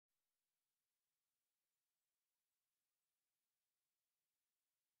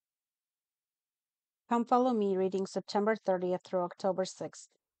Come follow me, reading September 30th through October 6th.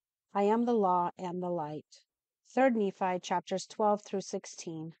 I am the law and the light. 3 Nephi, chapters 12 through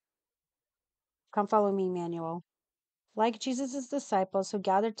 16. Come follow me, Manual. Like Jesus' disciples who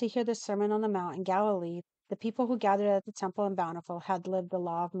gathered to hear the Sermon on the Mount in Galilee, the people who gathered at the temple in Bountiful had lived the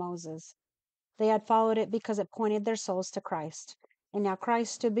law of Moses. They had followed it because it pointed their souls to Christ, and now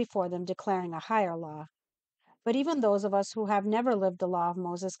Christ stood before them declaring a higher law. But even those of us who have never lived the law of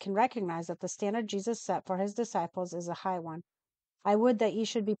Moses can recognize that the standard Jesus set for his disciples is a high one. I would that ye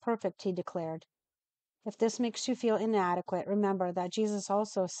should be perfect, he declared. If this makes you feel inadequate, remember that Jesus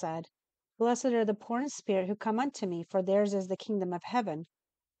also said, Blessed are the poor in spirit who come unto me, for theirs is the kingdom of heaven.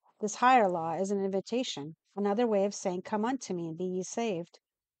 This higher law is an invitation, another way of saying, Come unto me and be ye saved.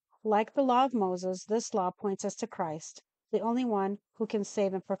 Like the law of Moses, this law points us to Christ, the only one who can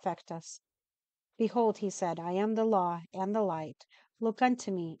save and perfect us. Behold, he said, I am the law and the light. Look unto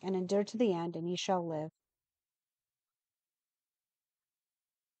me, and endure to the end, and ye shall live.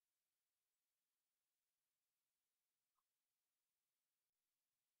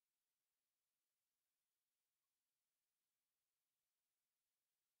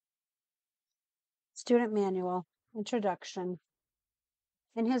 Student Manual, Introduction.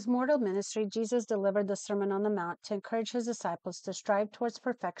 In his mortal ministry, Jesus delivered the Sermon on the Mount to encourage his disciples to strive towards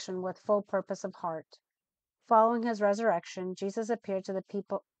perfection with full purpose of heart. Following his resurrection, Jesus appeared to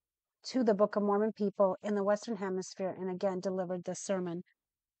the Book of Mormon people in the Western Hemisphere and again delivered this sermon.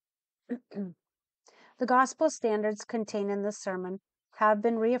 The gospel standards contained in this sermon have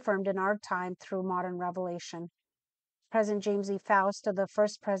been reaffirmed in our time through modern revelation. President James E. Faust of the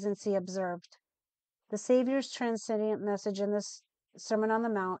First Presidency observed, the Savior's transcendent message in this Sermon on the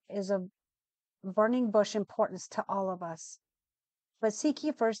Mount is of burning bush importance to all of us. But seek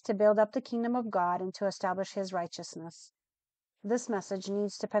ye first to build up the kingdom of God and to establish his righteousness. This message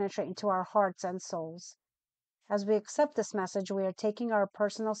needs to penetrate into our hearts and souls. As we accept this message, we are taking our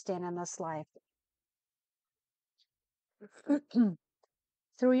personal stand in this life.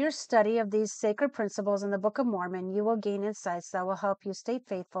 Through your study of these sacred principles in the Book of Mormon, you will gain insights that will help you stay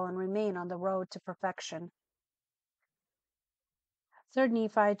faithful and remain on the road to perfection. 3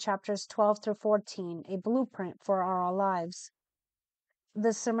 Nephi chapters 12 through 14, a blueprint for our lives.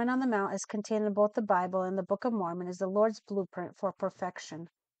 The Sermon on the Mount is contained in both the Bible and the Book of Mormon is the Lord's blueprint for perfection.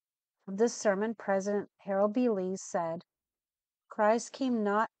 Of this sermon, President Harold B. Lee said, Christ came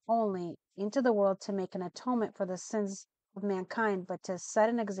not only into the world to make an atonement for the sins of mankind, but to set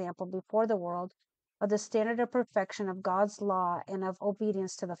an example before the world of the standard of perfection of God's law and of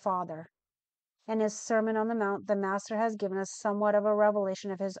obedience to the Father. In his Sermon on the Mount, the Master has given us somewhat of a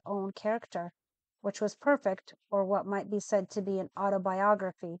revelation of his own character, which was perfect, or what might be said to be an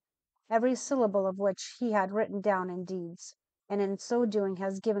autobiography, every syllable of which he had written down in deeds, and in so doing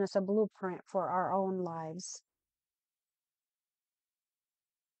has given us a blueprint for our own lives.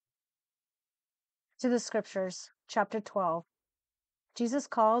 To the Scriptures, chapter 12. Jesus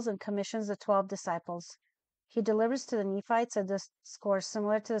calls and commissions the 12 disciples. He delivers to the Nephites a discourse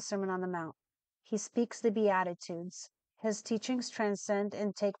similar to the Sermon on the Mount. He speaks the Beatitudes. His teachings transcend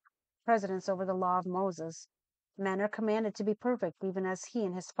and take precedence over the law of Moses. Men are commanded to be perfect, even as he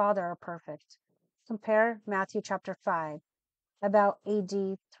and his Father are perfect. Compare Matthew chapter 5, about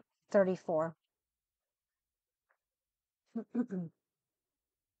AD 34. And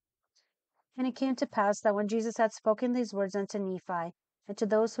it came to pass that when Jesus had spoken these words unto Nephi, and to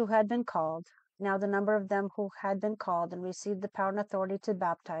those who had been called, now the number of them who had been called and received the power and authority to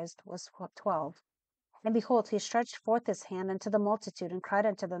baptize was 12. And behold, he stretched forth his hand unto the multitude, and cried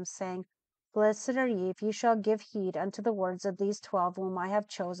unto them, saying, Blessed are ye, if ye shall give heed unto the words of these 12 whom I have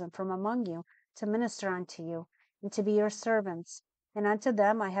chosen from among you, to minister unto you, and to be your servants. And unto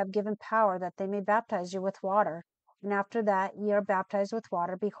them I have given power, that they may baptize you with water. And after that ye are baptized with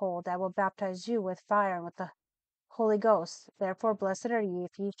water, behold, I will baptize you with fire and with the Holy Ghost. Therefore blessed are ye,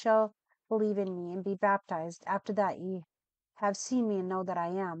 if ye shall believe in me, and be baptized. After that ye have seen me, and know that I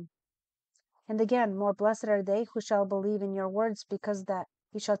am. And again, more blessed are they who shall believe in your words, because that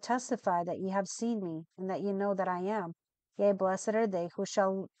ye shall testify that ye have seen me, and that ye know that I am. Yea, blessed are they who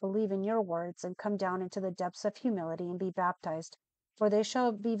shall believe in your words, and come down into the depths of humility, and be baptized. For they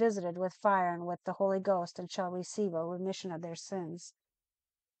shall be visited with fire and with the Holy Ghost, and shall receive a remission of their sins.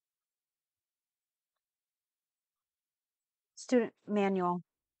 Student Manual.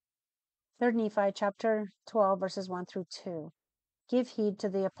 3 Nephi chapter 12, verses 1 through 2. Give heed to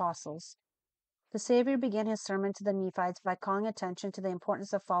the apostles. The Savior began his sermon to the Nephites by calling attention to the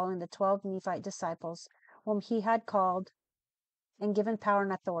importance of following the 12 Nephite disciples, whom he had called and given power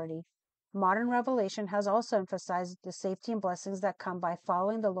and authority. Modern revelation has also emphasized the safety and blessings that come by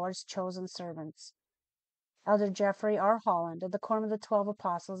following the Lord's chosen servants. Elder Jeffrey R. Holland of the Quorum of the 12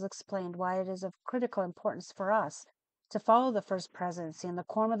 Apostles explained why it is of critical importance for us to follow the First Presidency and the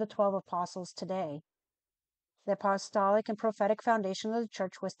Quorum of the 12 Apostles today. The apostolic and prophetic foundation of the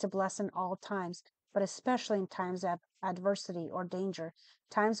Church was to bless in all times, but especially in times of adversity or danger,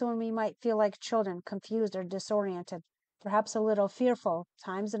 times when we might feel like children, confused or disoriented, perhaps a little fearful,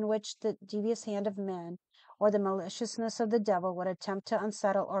 times in which the devious hand of men or the maliciousness of the devil would attempt to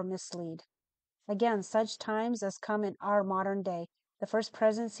unsettle or mislead. Again, such times as come in our modern day, the First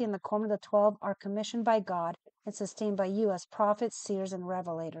Presidency and the Quorum of the 12 are commissioned by God and sustained by you as prophets, seers, and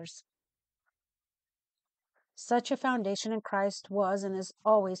revelators. Such a foundation in Christ was and is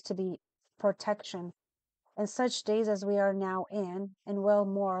always to be protection. In such days as we are now in, and will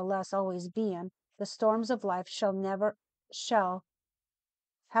more or less always be in, the storms of life shall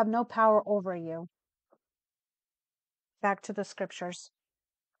have no power over you. Back to the scriptures.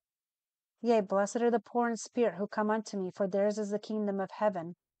 Yea, blessed are the poor in spirit who come unto me, for theirs is the kingdom of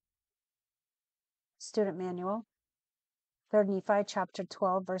heaven. Student Manual, 3 Nephi chapter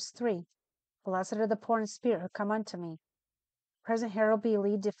 12, verse 3. Blessed are the poor in spirit who come unto me. President Harold B.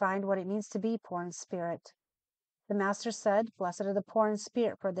 Lee defined what it means to be poor in spirit. The Master said, Blessed are the poor in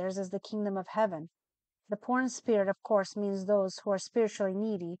spirit, for theirs is the kingdom of heaven. The poor in spirit, of course, means those who are spiritually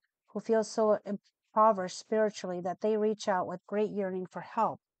needy, who feel so impoverished spiritually that they reach out with great yearning for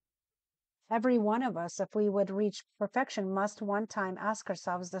help. Every one of us, if we would reach perfection, must one time ask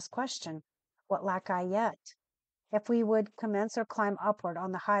ourselves this question, what lack I yet? If we would commence or climb upward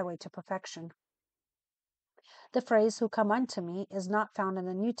on the highway to perfection. The phrase, who come unto me, is not found in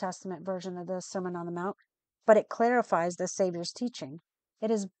the New Testament version of the Sermon on the Mount, but it clarifies the Savior's teaching.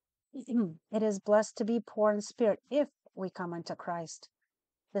 It is blessed to be poor in spirit if we come unto Christ.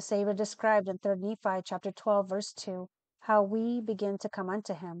 The Savior described in 3 Nephi chapter 12, verse 2, how we begin to come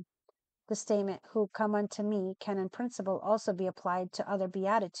unto him. The statement, who come unto me, can in principle also be applied to other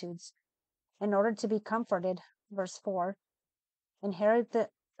beatitudes. In order to be comforted, verse 4, inherit the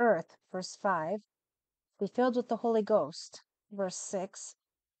earth, verse 5, be filled with the Holy Ghost, verse 6,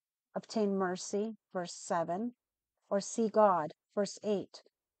 obtain mercy, verse 7, or see God, verse 8,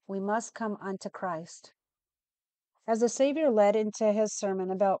 we must come unto Christ. As the Savior led into his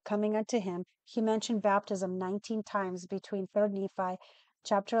sermon about coming unto him, he mentioned baptism 19 times between 3 Nephi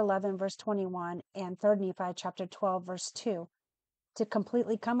chapter 11, verse 21, and 3 Nephi chapter 12, verse 2. To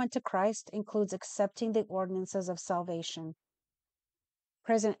completely come unto Christ includes accepting the ordinances of salvation.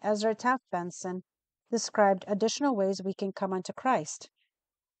 President Ezra Taft Benson described additional ways we can come unto Christ.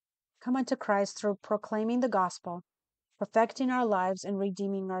 Come unto Christ through proclaiming the gospel, perfecting our lives, and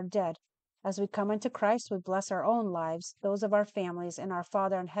redeeming our dead. As we come unto Christ, we bless our own lives, those of our families, and our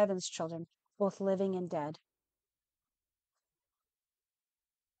Father in heaven's children, both living and dead.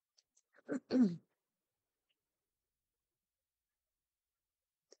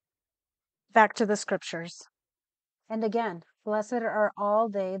 Back to the scriptures. And again, blessed are all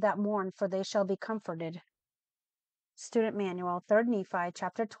they that mourn, for they shall be comforted. Student Manual, 3 Nephi,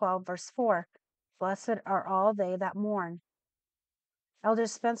 chapter 12, verse 4. Blessed are all they that mourn. Elder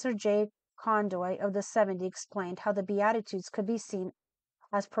Spencer J. Condoy of the 70 explained how the Beatitudes could be seen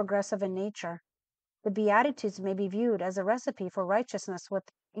as progressive in nature. The Beatitudes may be viewed as a recipe for righteousness with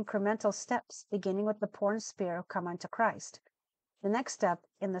incremental steps, beginning with the poor in spirit come unto Christ. The next step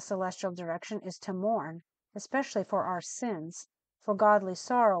in the celestial direction is to mourn, especially for our sins, for godly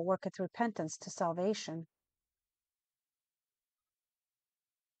sorrow worketh repentance to salvation.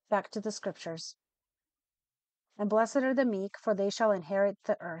 Back to the scriptures. And blessed are the meek, for they shall inherit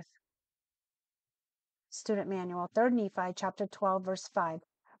the earth. Student Manual, 3 Nephi, chapter 12, verse 5.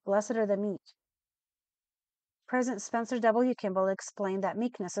 Blessed are the meek. President Spencer W. Kimball explained that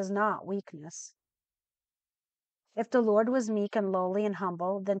meekness is not weakness. If the Lord was meek and lowly and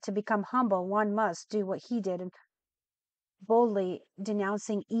humble, then to become humble one must do what he did, boldly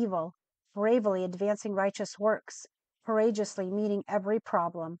denouncing evil, bravely advancing righteous works, courageously meeting every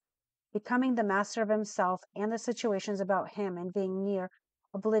problem, becoming the master of himself and the situations about him, and being near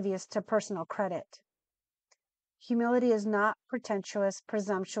oblivious to personal credit. Humility is not pretentious,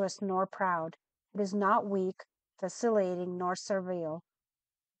 presumptuous, nor proud. It is not weak, vacillating, nor servile.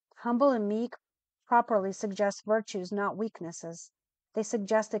 Humble and meek properly suggest virtues, not weaknesses. They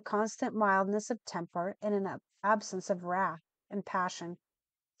suggest a constant mildness of temper and an absence of wrath and passion.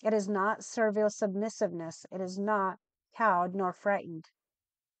 It is not servile submissiveness. It is not cowed nor frightened.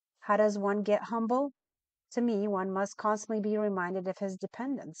 How does one get humble? To me, one must constantly be reminded of his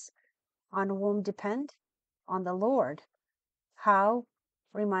dependence. On whom depend? On the Lord. How?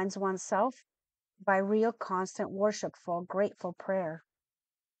 Reminds oneself? By real, constant, worshipful, grateful prayer.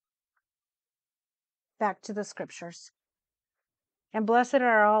 Back to the scriptures. And blessed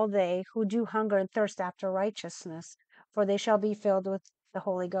are all they who do hunger and thirst after righteousness, for they shall be filled with the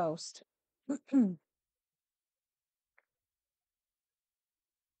Holy Ghost.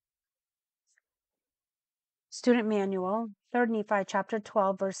 Student Manual, 3rd Nephi chapter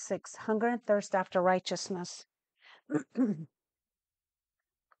 12, verse 6, hunger and thirst after righteousness.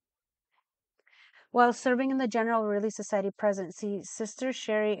 While serving in the General Relief Society presidency, Sister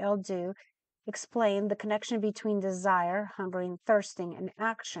Sherry L. Dew explained the connection between desire, hungering, thirsting, and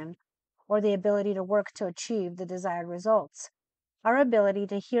action, or the ability to work to achieve the desired results. Our ability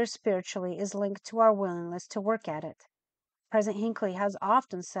to hear spiritually is linked to our willingness to work at it. President Hinckley has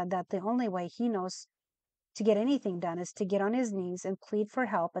often said that the only way he knows to get anything done is to get on his knees and plead for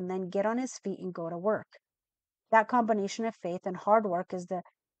help and then get on his feet and go to work. That combination of faith and hard work is the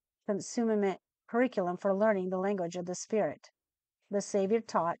consummate curriculum for learning the language of the Spirit. The Savior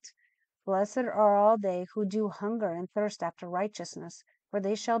taught, "Blessed are all they who do hunger and thirst after righteousness, for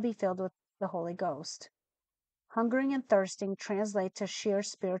they shall be filled with the Holy Ghost." Hungering and thirsting translate to sheer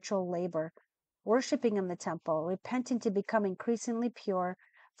spiritual labor, worshiping in the temple, repenting to become increasingly pure,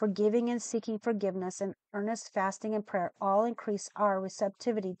 forgiving and seeking forgiveness, and earnest fasting and prayer all increase our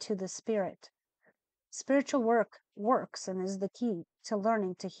receptivity to the Spirit. Spiritual work works and is the key to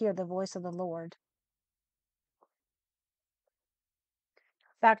learning to hear the voice of the Lord.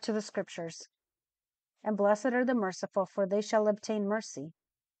 Back to the scriptures. And blessed are the merciful, for they shall obtain mercy.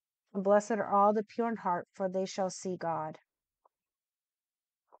 And blessed are all the pure in heart, for they shall see God.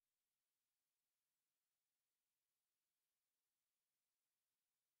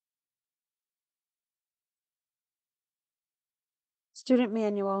 Student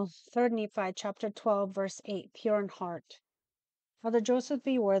Manual, 3rd Nephi, chapter 12, verse 8, pure in heart. Elder Joseph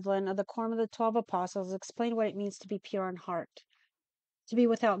B. Worthland of the Quorum of the 12 Apostles explained what it means to be pure in heart. To be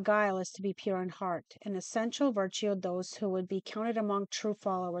without guile is to be pure in heart, an essential virtue of those who would be counted among true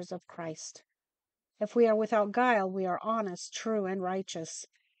followers of Christ. If we are without guile, we are honest, true, and righteous.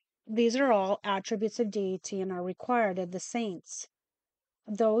 These are all attributes of deity and are required of the saints.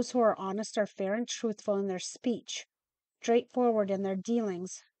 Those who are honest are fair and truthful in their speech, straightforward in their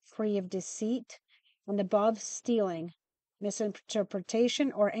dealings, free of deceit, and above stealing,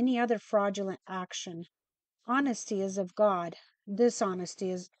 misinterpretation, or any other fraudulent action. Honesty is of God. Dishonesty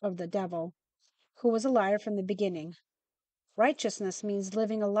is of the devil, who was a liar from the beginning. Righteousness means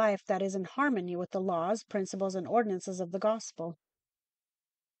living a life that is in harmony with the laws, principles, and ordinances of the gospel.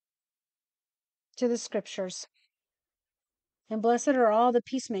 To the scriptures. And blessed are all the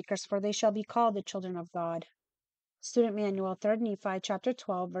peacemakers, for they shall be called the children of God. Student Manual, 3rd Nephi, chapter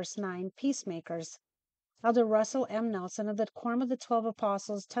 12, verse 9, peacemakers. Elder Russell M. Nelson of the Quorum of the 12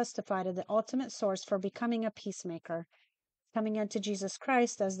 Apostles testified of the ultimate source for becoming a peacemaker. Coming unto Jesus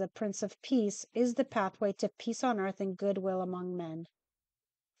Christ as the Prince of Peace is the pathway to peace on earth and goodwill among men.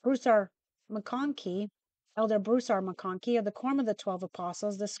 Bruce R. McConkie, Elder Bruce R. McConkie of the Quorum of the 12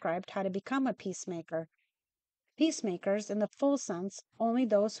 Apostles described how to become a peacemaker. Peacemakers, in the full sense, only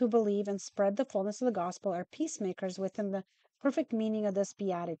those who believe and spread the fullness of the gospel are peacemakers within the perfect meaning of this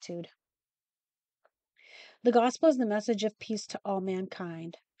beatitude. The gospel is the message of peace to all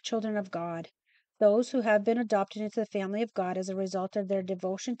mankind, children of God, those who have been adopted into the family of God as a result of their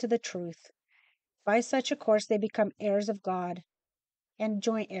devotion to the truth. By such a course, they become heirs of God and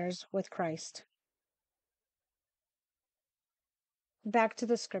joint heirs with Christ. Back to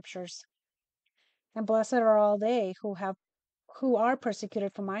the scriptures. And blessed are all they who are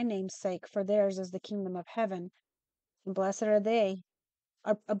persecuted for my name's sake, for theirs is the kingdom of heaven. And blessed are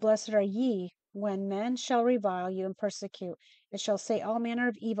ye, when men shall revile you and persecute, and shall say all manner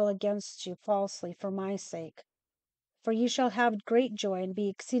of evil against you falsely for my sake. For ye shall have great joy and be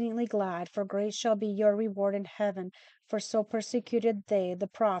exceedingly glad, for great shall be your reward in heaven, for so persecuted they the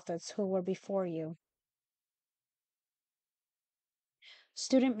prophets who were before you.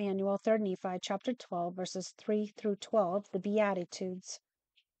 Student Manual, 3rd Nephi, chapter 12, verses 3 through 12, the Beatitudes.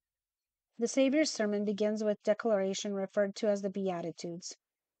 The Savior's sermon begins with declaration referred to as the Beatitudes.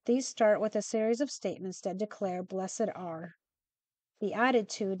 These start with a series of statements that declare, "Blessed are."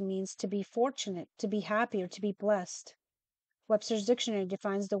 Beatitude means to be fortunate, to be happy, or to be blessed. Webster's Dictionary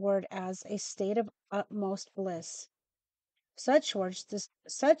defines the word as a state of utmost bliss. Such words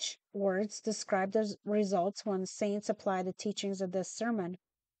describe the results when saints apply the teachings of this sermon.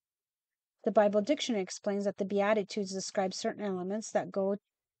 The Bible Dictionary explains that the Beatitudes describe certain elements that go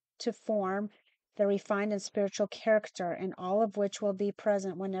to form the refined and spiritual character, and all of which will be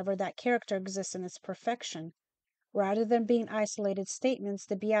present whenever that character exists in its perfection. Rather than being isolated statements,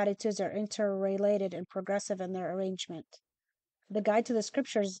 the Beatitudes are interrelated and progressive in their arrangement. The Guide to the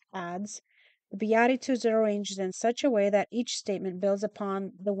Scriptures adds, The Beatitudes are arranged in such a way that each statement builds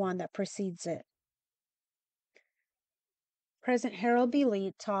upon the one that precedes it. President Harold B.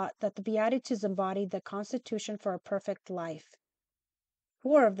 Lee taught that the Beatitudes embody the constitution for a perfect life.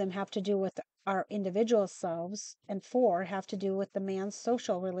 4 of them have to do with our individual selves, and 4 have to do with the man's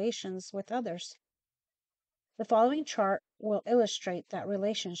social relations with others. The following chart will illustrate that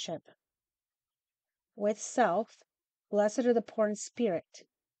relationship. With self, blessed are the poor in spirit.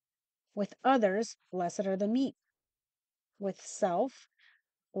 With others, blessed are the meek. With self,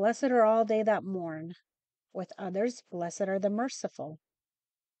 blessed are all they that mourn. With others, blessed are the merciful.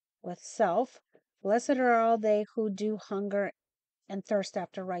 With self, blessed are all they who do hunger and thirst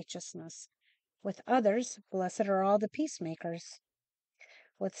after righteousness. With others, blessed are all the peacemakers.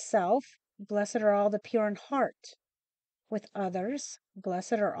 With self, blessed are all the pure in heart. With others,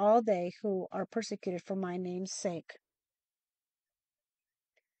 blessed are all they who are persecuted for my name's sake.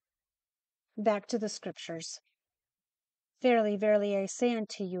 Back to the scriptures. Verily, verily, I say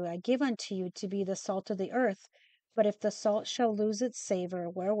unto you, I give unto you to be the salt of the earth. But if the salt shall lose its savor,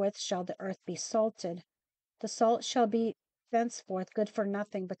 wherewith shall the earth be salted? The salt shall be thenceforth good for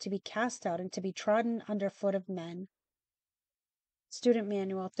nothing, but to be cast out and to be trodden under foot of men. Student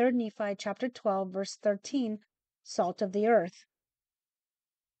Manual, 3 Nephi chapter 12, verse 13, Salt of the Earth.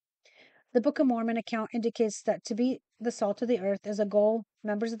 The Book of Mormon account indicates that to be the salt of the earth is a goal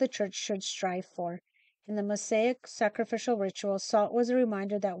members of the church should strive for. In the Mosaic sacrificial ritual, salt was a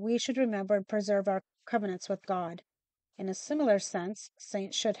reminder that we should remember and preserve our covenants with God. In a similar sense,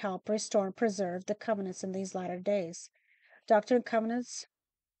 saints should help restore and preserve the covenants in these latter days. Doctrine and Covenants,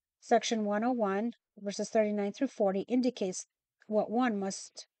 section 101, verses 39 through 40, indicates what one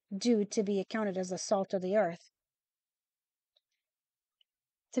must do to be accounted as the salt of the earth.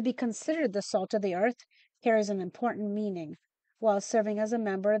 To be considered the salt of the earth carries an important meaning. While serving as a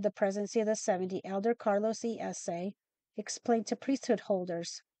member of the Presidency of the 70, Elder Carlos E. Essay explained to priesthood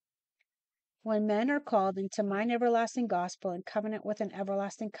holders, when men are called into mine everlasting gospel and covenant with an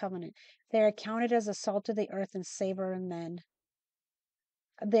everlasting covenant, they are counted as the salt of the earth and savor of men.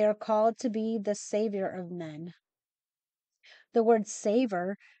 They are called to be the savior of men. The word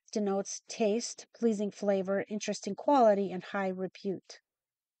savor denotes taste, pleasing flavor, interesting quality, and high repute.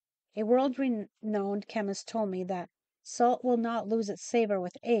 A world-renowned chemist told me that salt will not lose its savor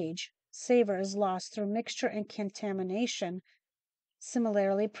with age. Savor is lost through mixture and contamination.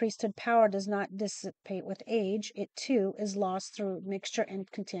 Similarly, priesthood power does not dissipate with age. It, too, is lost through mixture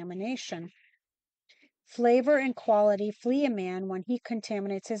and contamination. Flavor and quality flee a man when he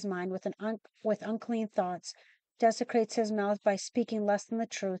contaminates his mind with unclean thoughts, desecrates his mouth by speaking less than the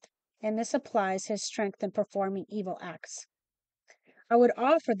truth, and misapplies his strength in performing evil acts. I would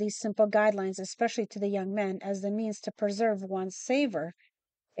offer these simple guidelines, especially to the young men, as the means to preserve one's savor.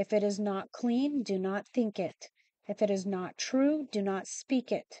 If it is not clean, do not think it. If it is not true, do not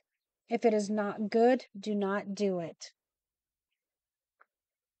speak it. If it is not good, do not do it.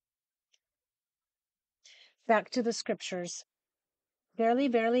 Back to the scriptures. Verily,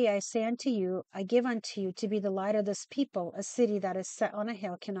 verily, I say unto you, I give unto you to be the light of this people. A city that is set on a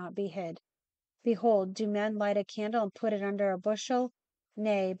hill cannot be hid. Behold, do men light a candle and put it under a bushel?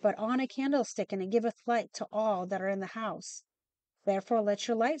 Nay, but on a candlestick, and it giveth light to all that are in the house. Therefore let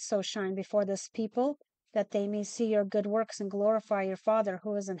your light so shine before this people, that they may see your good works and glorify your Father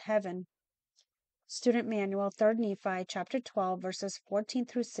who is in heaven. Student Manual, 3 Nephi, chapter 12, verses 14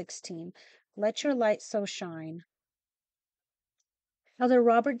 through 16. Let your light so shine. Elder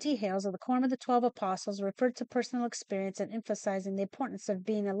Robert D. Hales of the Quorum of the 12 Apostles referred to personal experience and emphasizing the importance of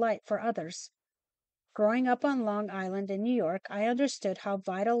being a light for others. Growing up on Long Island in New York, I understood how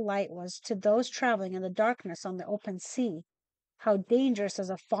vital light was to those traveling in the darkness on the open sea. How dangerous is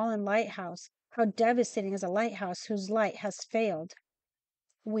a fallen lighthouse, how devastating is a lighthouse whose light has failed.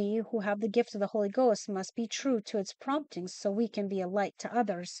 We who have the gift of the Holy Ghost must be true to its promptings so we can be a light to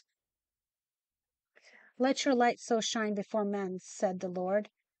others. Let your light so shine before men, said the Lord,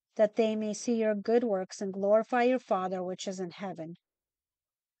 that they may see your good works and glorify your Father which is in heaven.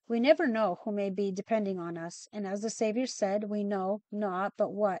 We never know who may be depending on us, and as the Savior said, we know not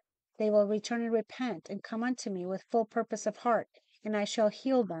but what they will return and repent, and come unto me with full purpose of heart, and I shall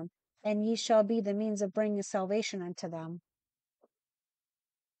heal them, and ye shall be the means of bringing salvation unto them.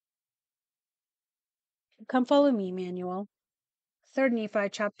 Come follow me, Manuel. 3 Nephi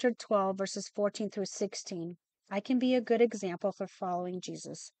chapter 12, verses 14 through 16. I can be a good example for following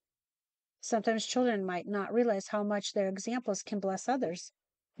Jesus. Sometimes children might not realize how much their examples can bless others.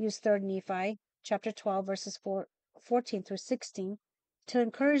 Use 3 Nephi chapter 12, verses 14 through 16 to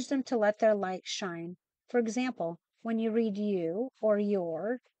encourage them to let their light shine. For example, when you read you or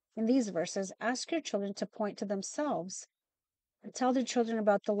your, In these verses, ask your children to point to themselves and tell their children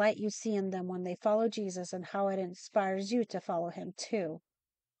about the light you see in them when they follow Jesus and how it inspires you to follow him too.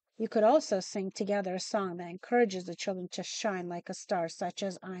 You could also sing together a song that encourages the children to shine like a star, such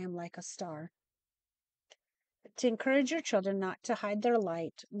as I am like a star. To encourage your children not to hide their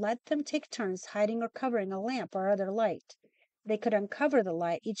light, let them take turns hiding or covering a lamp or other light. They could uncover the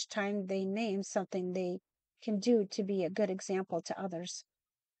light each time they name something they can do to be a good example to others.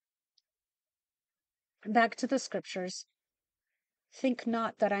 Back to the scriptures. Think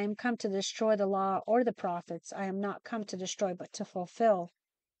not that I am come to destroy the law or the prophets. I am not come to destroy, but to fulfill.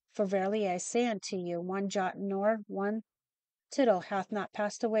 For verily I say unto you, one jot nor one tittle hath not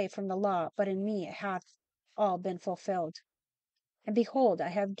passed away from the law, but in me it hath all been fulfilled. And behold, I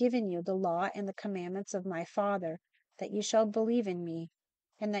have given you the law and the commandments of my Father, that ye shall believe in me,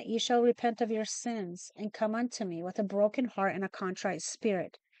 and that ye shall repent of your sins, and come unto me with a broken heart and a contrite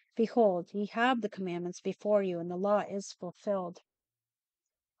spirit. Behold, ye have the commandments before you, and the law is fulfilled.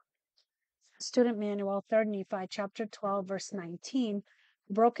 Student Manual, 3 Nephi, chapter 12, verse 19,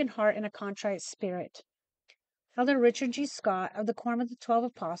 broken heart and a contrite spirit. Elder Richard G. Scott of the Quorum of the 12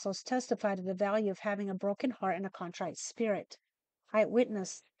 Apostles testified to the value of having a broken heart and a contrite spirit. I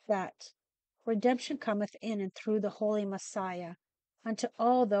witness that redemption cometh in and through the Holy Messiah unto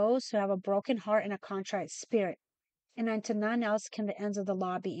all those who have a broken heart and a contrite spirit, and unto none else can the ends of the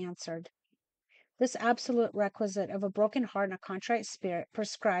law be answered. This absolute requisite of a broken heart and a contrite spirit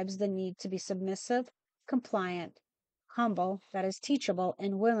prescribes the need to be submissive, compliant, humble, that is, teachable,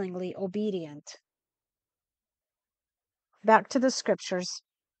 and willingly obedient. Back to the scriptures.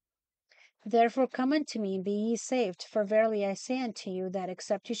 Therefore come unto me, and be ye saved, for verily I say unto you, that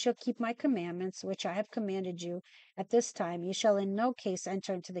except ye shall keep my commandments, which I have commanded you at this time, ye shall in no case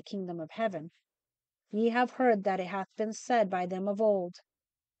enter into the kingdom of heaven. Ye have heard that it hath been said by them of old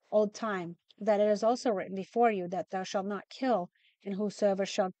time, that it is also written before you, that thou shalt not kill, and whosoever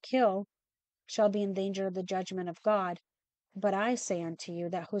shall kill shall be in danger of the judgment of God. But I say unto you,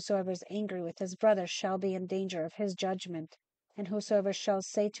 that whosoever is angry with his brother shall be in danger of his judgment, and whosoever shall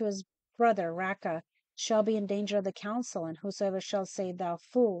say to his brother, Raca, shall be in danger of the council, and whosoever shall say, Thou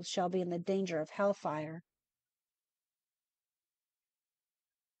fool, shall be in the danger of hellfire.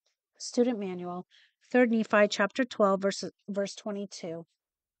 Student Manual, 3 Nephi, chapter 12, verse 22.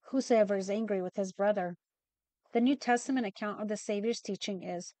 Whosoever is angry with his brother. The New Testament account of the Savior's teaching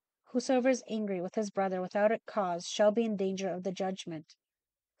is, Whosoever is angry with his brother without a cause shall be in danger of the judgment.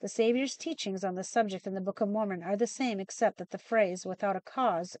 The Savior's teachings on the subject in the Book of Mormon are the same, except that the phrase without a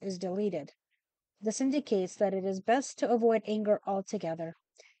cause is deleted. This indicates that it is best to avoid anger altogether.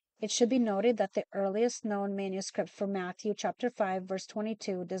 It should be noted that the earliest known manuscript for Matthew chapter 5, verse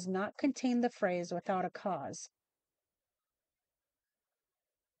 22 does not contain the phrase without a cause.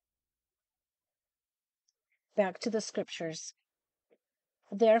 Back to the scriptures.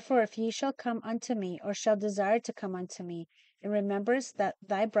 Therefore, if ye shall come unto me, or shall desire to come unto me, and rememberest that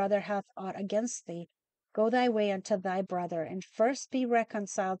thy brother hath aught against thee, go thy way unto thy brother, and first be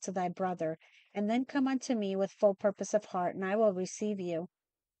reconciled to thy brother, and then come unto me with full purpose of heart, and I will receive you.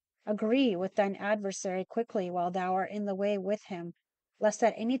 Agree with thine adversary quickly while thou art in the way with him, lest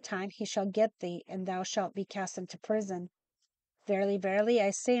at any time he shall get thee, and thou shalt be cast into prison. Verily, verily,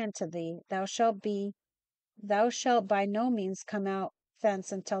 I say unto thee, thou shalt by no means come out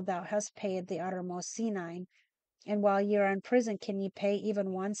thence until thou hast paid the uttermost senine. And while ye are in prison, can ye pay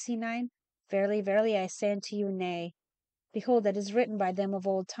even one senine? Verily, verily, I say unto you, nay. Behold, it is written by them of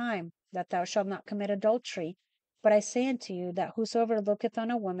old time, that thou shalt not commit adultery. But I say unto you, that whosoever looketh on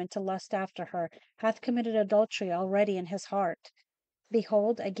a woman to lust after her hath committed adultery already in his heart.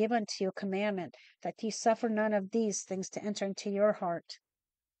 Behold, I give unto you a commandment, that ye suffer none of these things to enter into your heart.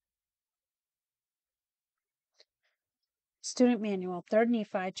 Student Manual, 3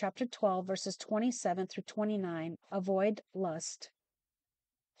 Nephi, chapter 12, verses 27 through 29. Avoid lust.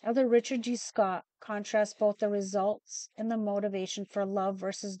 Elder Richard G. Scott contrasts both the results and the motivation for love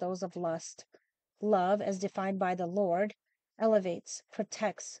versus those of lust. Love, as defined by the Lord, elevates,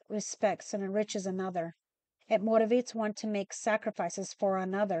 protects, respects, and enriches another. It motivates one to make sacrifices for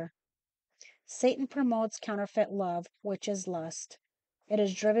another. Satan promotes counterfeit love, which is lust. It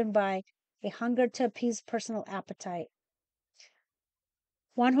is driven by a hunger to appease personal appetite.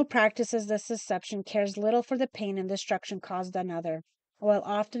 One who practices this deception cares little for the pain and destruction caused another. While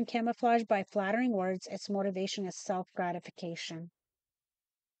often camouflaged by flattering words, its motivation is self-gratification.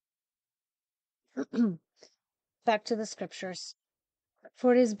 Back to the scriptures.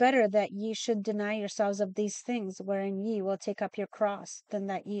 For it is better that ye should deny yourselves of these things, wherein ye will take up your cross, than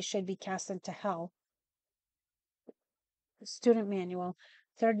that ye should be cast into hell. Student Manual,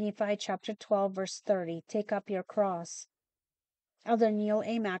 3 Nephi chapter 12, verse 30, take up your cross. Elder Neil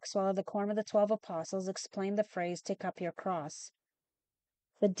A. Maxwell of the Quorum of the 12 Apostles explained the phrase, take up your cross.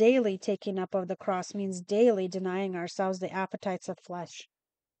 The daily taking up of the cross means daily denying ourselves the appetites of flesh.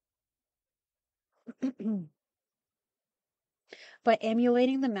 By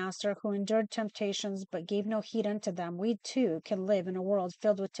emulating the Master who endured temptations but gave no heed unto them, we too can live in a world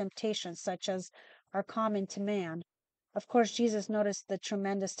filled with temptations such as are common to man. Of course, Jesus noticed the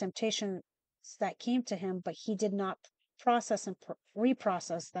tremendous temptations that came to him, but he did not process and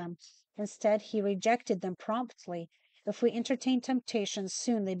reprocess them. Instead, he rejected them promptly. If we entertain temptations,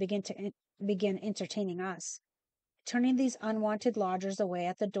 soon they begin entertaining us. Turning these unwanted lodgers away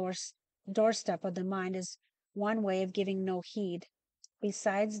at the doorstep of the mind is one way of giving no heed.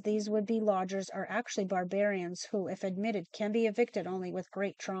 Besides, these would-be lodgers are actually barbarians who, if admitted, can be evicted only with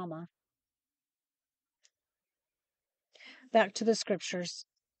great trauma. Back to the scriptures.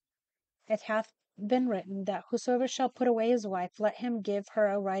 It hath been written that whosoever shall put away his wife, let him give her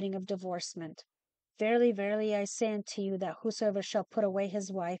a writing of divorcement. Verily, verily, I say unto you that whosoever shall put away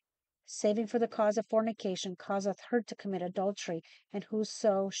his wife, saving for the cause of fornication, causeth her to commit adultery, and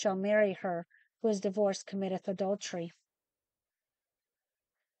whoso shall marry her who is divorced committeth adultery.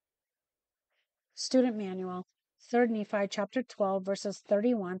 Student Manual, 3 Nephi chapter 12, verses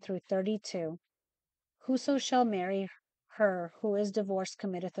 31 through 32. Whoso shall marry her who is divorced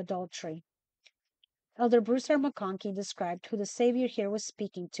committeth adultery. Elder Bruce R. McConkie described who the Savior here was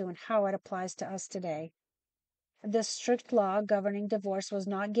speaking to and how it applies to us today. This strict law governing divorce was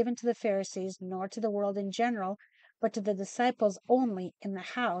not given to the Pharisees nor to the world in general, but to the disciples only in the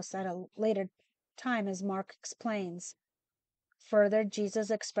house at a later time, as Mark explains. Further,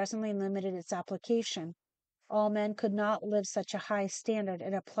 Jesus expressly limited its application. All men could not live such a high standard.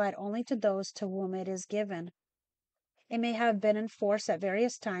 It applied only to those to whom it is given. It may have been in force at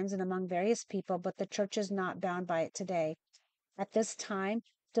various times and among various people, but the church is not bound by it today. At this time,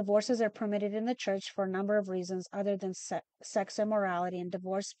 divorces are permitted in the church for a number of reasons other than sex immorality, and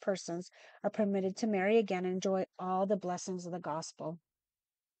divorced persons are permitted to marry again and enjoy all the blessings of the gospel.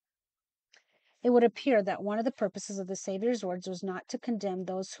 It would appear that one of the purposes of the Savior's words was not to condemn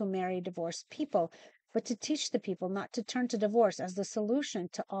those who marry divorced people, but to teach the people not to turn to divorce as the solution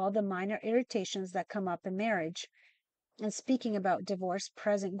to all the minor irritations that come up in marriage. And speaking about divorce,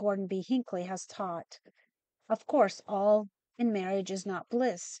 President Gordon B. Hinckley has taught, of course, all in marriage is not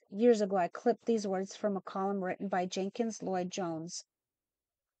bliss. Years ago, I clipped these words from a column written by Jenkins Lloyd Jones.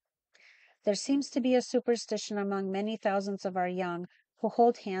 There seems to be a superstition among many thousands of our young who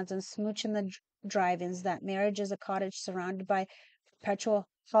hold hands and smooch in the drive-ins that marriage is a cottage surrounded by perpetual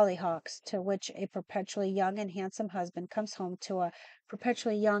hollyhocks, to which a perpetually young and handsome husband comes home to a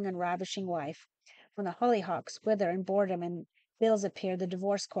perpetually young and ravishing wife. When the hollyhocks wither and boredom and bills appear, the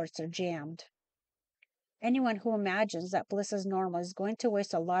divorce courts are jammed. Anyone who imagines that bliss is normal is going to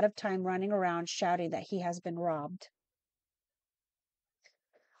waste a lot of time running around shouting that he has been robbed.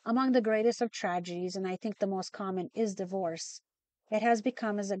 Among the greatest of tragedies, and I think the most common, is divorce. It has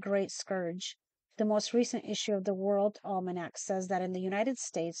become as a great scourge. The most recent issue of the World Almanac says that in the United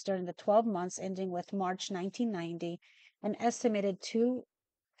States, during the 12 months ending with March 1990, an estimated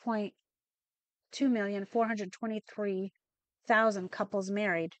 2,423,000 couples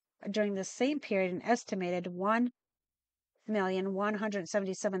married. During the same period, an estimated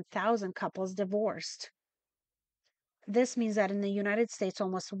 1,177,000 couples divorced. This means that in the United States,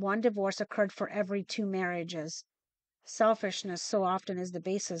 almost one divorce occurred for every 2 marriages. Selfishness so often is the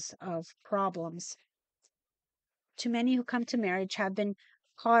basis of problems. Too many who come to marriage have been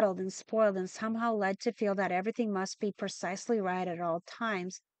coddled and spoiled and somehow led to feel that everything must be precisely right at all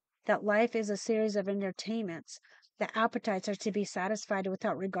times, that life is a series of entertainments, that appetites are to be satisfied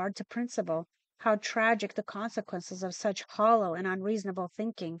without regard to principle. How tragic the consequences of such hollow and unreasonable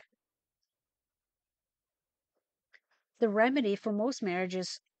thinking. The remedy for most marriage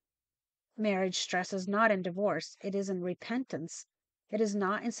stress is not in divorce, it is in repentance. It is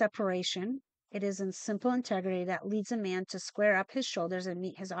not in separation, it is in simple integrity that leads a man to square up his shoulders and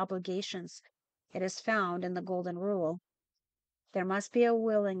meet his obligations. It is found in the golden rule. There must be a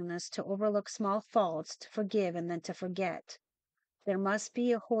willingness to overlook small faults, to forgive and then to forget. There must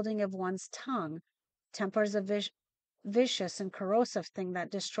be a holding of one's tongue. Temper is a vicious and corrosive thing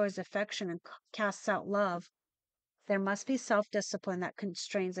that destroys affection and casts out love. There must be self-discipline that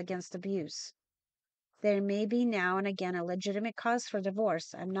constrains against abuse. There may be now and again a legitimate cause for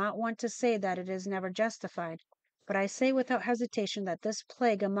divorce. I'm not one to say that it is never justified, but I say without hesitation that this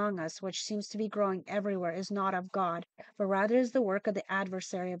plague among us, which seems to be growing everywhere, is not of God, but rather is the work of the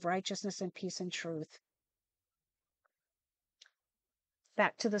adversary of righteousness and peace and truth.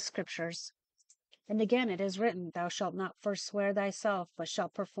 Back to the scriptures. And again it is written, Thou shalt not forswear thyself, but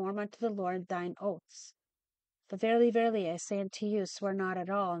shalt perform unto the Lord thine oaths. But verily, verily, I say unto you, swear not at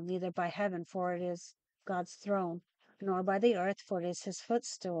all, neither by heaven, for it is God's throne, nor by the earth, for it is his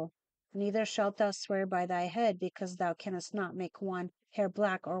footstool. Neither shalt thou swear by thy head, because thou canst not make one hair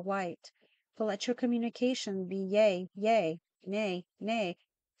black or white. But let your communication be yea, yea, nay, nay.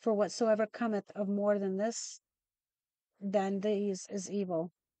 For whatsoever cometh of more than these is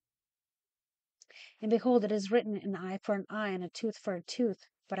evil. And behold, it is written, an eye for an eye, and a tooth for a tooth.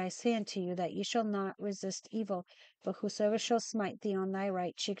 But I say unto you that ye shall not resist evil, but whosoever shall smite thee on thy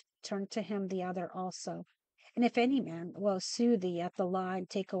right cheek, turn to him the other also. And if any man will sue thee at the law, and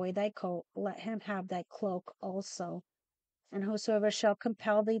take away thy coat, let him have thy cloak also. And whosoever shall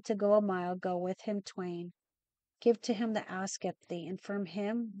compel thee to go a mile, go with him twain. Give to him that asketh thee, and from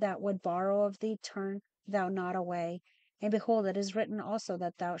him that would borrow of thee turn thou not away. And behold, it is written also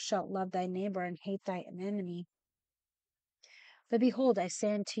that thou shalt love thy neighbor and hate thine enemy. But behold, I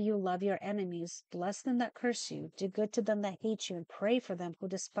say unto you, love your enemies, bless them that curse you, do good to them that hate you, and pray for them who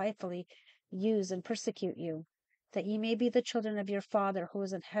despitefully use and persecute you, that ye may be the children of your Father who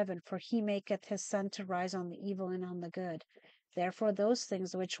is in heaven, for he maketh his sun to rise on the evil and on the good. Therefore those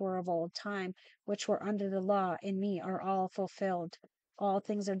things which were of old time, which were under the law, in me are all fulfilled. All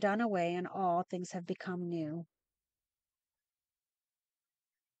things are done away, and all things have become new.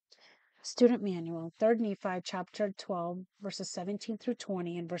 Student Manual, 3rd Nephi, chapter 12, verses 17 through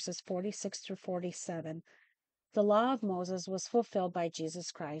 20, and verses 46 through 47. The law of Moses was fulfilled by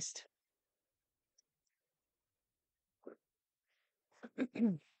Jesus Christ.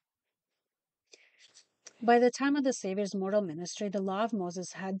 By the time of the Savior's mortal ministry, the law of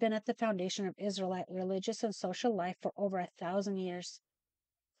Moses had been at the foundation of Israelite religious and social life for over 1,000 years.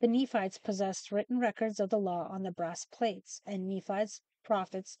 The Nephites possessed written records of the law on the brass plates, and Nephi's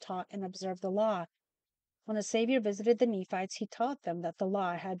prophets taught and observed the law. When the Savior visited the Nephites, he taught them that the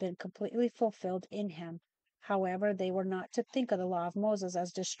law had been completely fulfilled in him. However, they were not to think of the law of Moses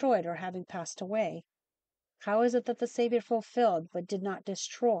as destroyed or having passed away. How is it that the Savior fulfilled, but did not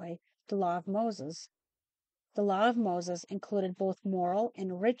destroy, the law of Moses? The law of Moses included both moral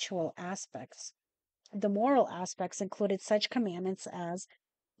and ritual aspects. The moral aspects included such commandments as,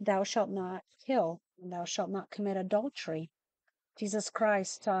 Thou shalt not kill, and thou shalt not commit adultery. Jesus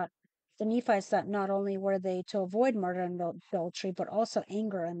Christ taught the Nephites that not only were they to avoid murder and adultery, but also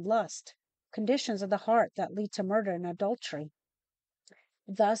anger and lust, conditions of the heart that lead to murder and adultery.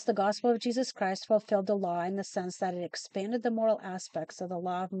 Thus, the gospel of Jesus Christ fulfilled the law in the sense that it expanded the moral aspects of the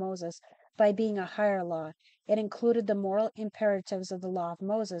law of Moses by being a higher law. It included the moral imperatives of the law of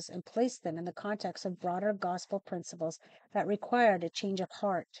Moses and placed them in the context of broader gospel principles that required a change of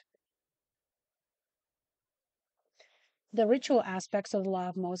heart. The ritual aspects of the law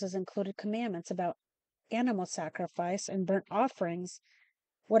of Moses included commandments about animal sacrifice and burnt offerings,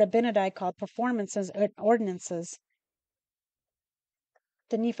 what Abinadi called performances and ordinances.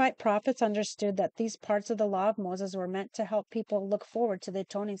 The Nephite prophets understood that these parts of the law of Moses were meant to help people look forward to the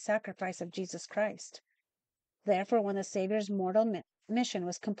atoning sacrifice of Jesus Christ. Therefore, when the Savior's mortal mission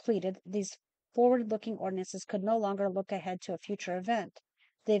was completed, these forward-looking ordinances could no longer look ahead to a future event.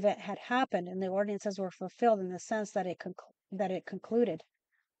 The event had happened, and the ordinances were fulfilled in the sense that it concluded.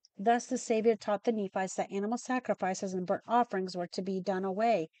 Thus, the Savior taught the Nephites that animal sacrifices and burnt offerings were to be done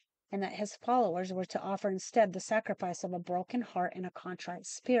away, and that his followers were to offer instead the sacrifice of a broken heart and a contrite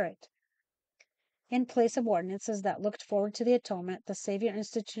spirit. In place of ordinances that looked forward to the atonement, the Savior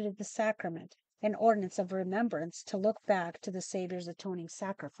instituted the sacrament, an ordinance of remembrance to look back to the Savior's atoning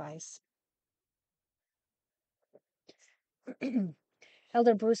sacrifice.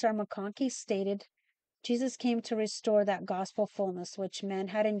 Elder Bruce R. McConkie stated, Jesus came to restore that gospel fullness which men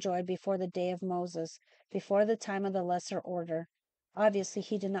had enjoyed before the day of Moses, before the time of the lesser order. Obviously,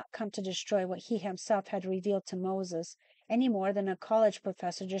 he did not come to destroy what he himself had revealed to Moses, any more than a college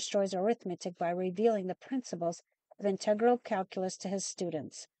professor destroys arithmetic by revealing the principles of integral calculus to his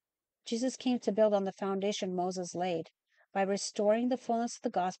students. Jesus came to build on the foundation Moses laid. By restoring the fullness of the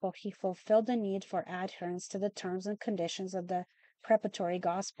gospel, he fulfilled the need for adherence to the terms and conditions of the preparatory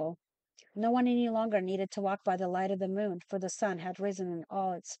gospel. No one any longer needed to walk by the light of the moon, for the sun had risen in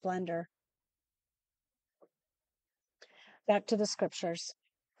all its splendor. Back to the scriptures.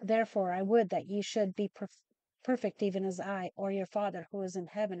 Therefore, I would that ye should be perfect even as I, or your Father who is in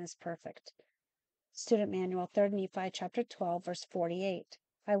heaven is perfect. Student Manual, 3rd Nephi, chapter 12, verse 48.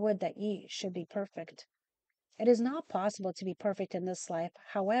 I would that ye should be perfect. It is not possible to be perfect in this life.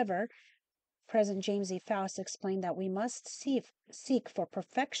 However, President James E. Faust explained that we must seek for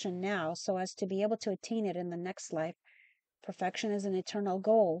perfection now so as to be able to attain it in the next life. Perfection is an eternal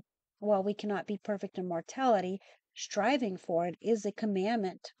goal. While we cannot be perfect in mortality, striving for it is a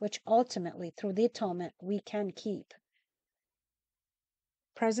commandment which ultimately, through the atonement, we can keep.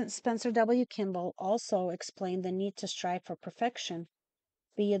 President Spencer W. Kimball also explained the need to strive for perfection.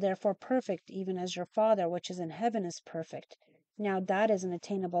 Be ye therefore perfect, even as your Father which is in heaven is perfect. Now that is an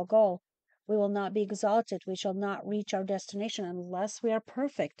attainable goal. We will not be exalted. We shall not reach our destination unless we are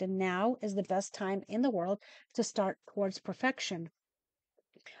perfect. And now is the best time in the world to start towards perfection.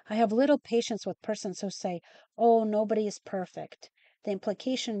 I have little patience with persons who say, "Oh, nobody is perfect." The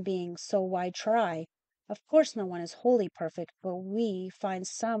implication being, so why try? Of course, no one is wholly perfect, but we find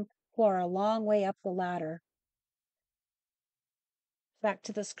some who are a long way up the ladder. Back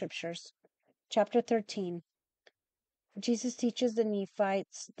to the scriptures. Chapter 13. Jesus teaches the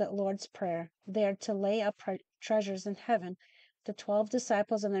Nephites the Lord's Prayer. They are to lay up treasures in heaven. The 12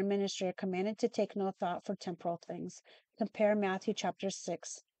 disciples in their ministry are commanded to take no thought for temporal things. Compare Matthew chapter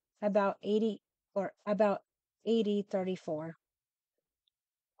 6, about 80:34.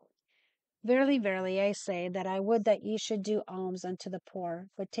 Verily, verily, I say that I would that ye should do alms unto the poor,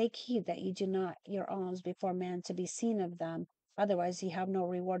 but take heed that ye do not your alms before men to be seen of them, otherwise ye have no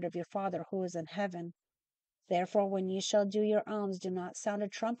reward of your Father who is in heaven. Therefore, when ye shall do your alms, do not sound a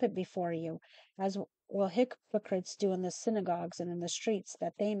trumpet before you, as will hypocrites do in the synagogues and in the streets,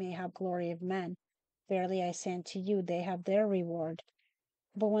 that they may have glory of men. Verily I say unto you, they have their reward.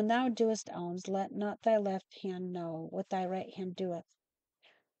 But when thou doest alms, let not thy left hand know what thy right hand doeth,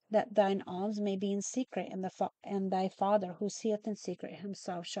 that thine alms may be in secret, and thy Father who seeth in secret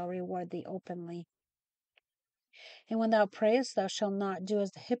himself shall reward thee openly. And when thou prayest, thou shalt not do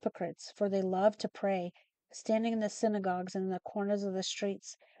as the hypocrites, for they love to pray, standing in the synagogues and in the corners of the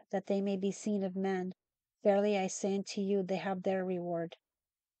streets, that they may be seen of men. Verily I say unto you, they have their reward.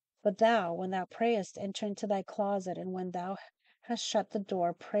 But thou, when thou prayest, enter into thy closet, and when thou hast shut the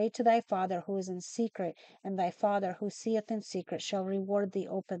door, pray to thy Father who is in secret, and thy Father who seeth in secret shall reward thee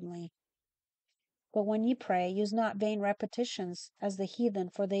openly. But when ye pray, use not vain repetitions, as the heathen,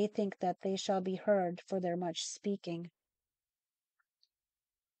 for they think that they shall be heard for their much speaking.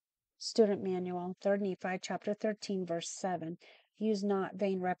 Student Manual, 3 Nephi, chapter 13, verse 7. Use not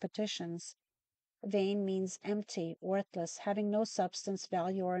vain repetitions. Vain means empty, worthless, having no substance,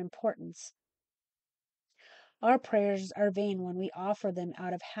 value, or importance. Our prayers are vain when we offer them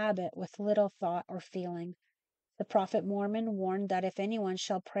out of habit with little thought or feeling. The prophet Mormon warned that if anyone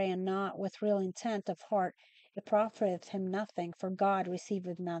shall pray and not with real intent of heart, it profiteth him nothing, for God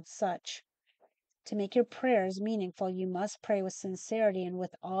receiveth not such. To make your prayers meaningful, you must pray with sincerity and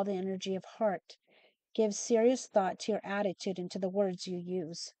with all the energy of heart. Give serious thought to your attitude and to the words you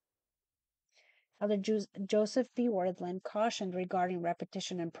use. Elder Joseph B. Wordland cautioned regarding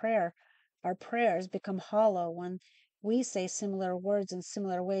repetition in prayer. Our prayers become hollow when we say similar words in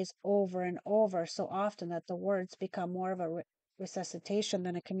similar ways over and over so often that the words become more of a resuscitation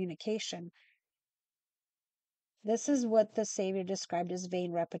than a communication. This is what the Savior described as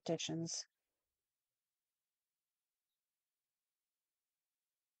vain repetitions.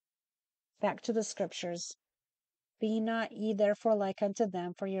 Back to the scriptures. Be not ye therefore like unto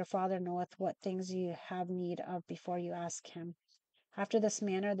them, for your Father knoweth what things ye have need of before you ask him. After this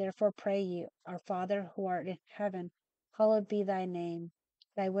manner therefore pray ye, Our Father who art in heaven, hallowed be thy name.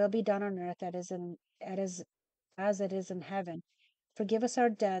 Thy will be done on earth as it is in heaven. Forgive us our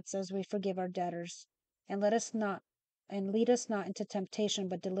debts as we forgive our debtors, and lead us not into temptation,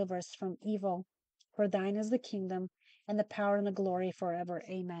 but deliver us from evil. For thine is the kingdom, and the power, and the glory forever.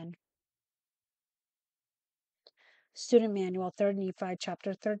 Amen. Student Manual, 3 Nephi,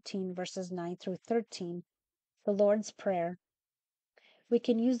 chapter 13, verses 9 through 13. The Lord's Prayer. We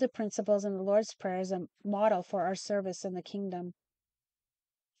can use the principles in the Lord's Prayer as a model for our service in the kingdom.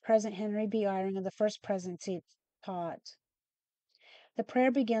 President Henry B. Eyring of the First Presidency taught. The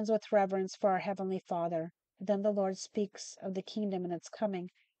prayer begins with reverence for our Heavenly Father. Then the Lord speaks of the kingdom and its coming.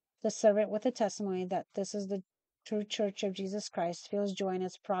 The servant, with the testimony that this is the true church of Jesus Christ, feels joy in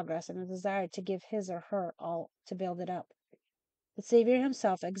its progress and a desire to give his or her all to build it up. The Savior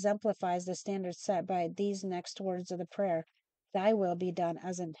himself exemplifies the standard set by these next words of the prayer: Thy will be done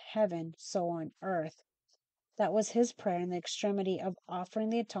as in heaven, so on earth. That was his prayer in the extremity of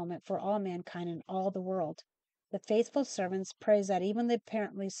offering the atonement for all mankind in all the world. The faithful servants prays that even the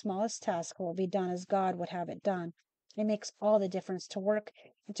apparently smallest task will be done as God would have it done. It makes all the difference to work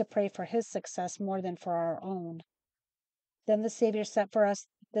and to pray for his success more than for our own. Then the Savior set for us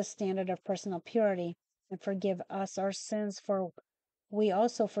the standard of personal purity, and forgive us our sins, for we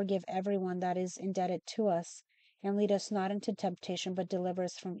also forgive everyone that is indebted to us, and lead us not into temptation, but deliver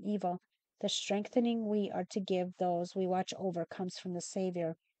us from evil. The strengthening we are to give those we watch over comes from the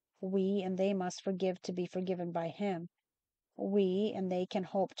Savior. We and they must forgive to be forgiven by Him. We and they can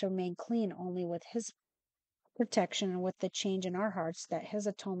hope to remain clean only with His protection and with the change in our hearts that His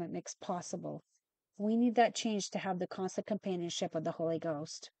atonement makes possible. We need that change to have the constant companionship of the Holy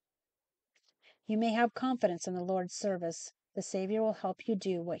Ghost. You may have confidence in the Lord's service. The Savior will help you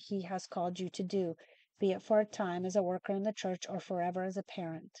do what He has called you to do, be it for a time as a worker in the church or forever as a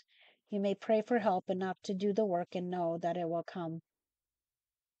parent. You may pray for help enough to do the work and know that it will come.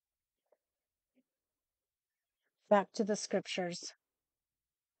 Back to the scriptures.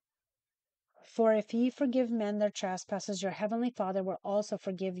 For if ye forgive men their trespasses, your heavenly Father will also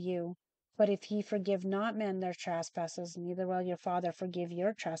forgive you. But if ye forgive not men their trespasses, neither will your Father forgive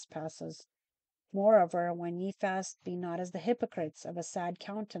your trespasses. Moreover, when ye fast, be not as the hypocrites of a sad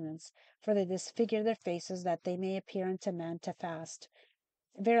countenance, for they disfigure their faces, that they may appear unto men to fast.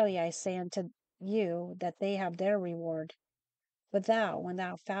 Verily I say unto you, that they have their reward. But thou, when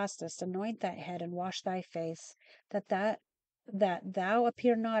thou fastest, anoint thy head, and wash thy face, that thou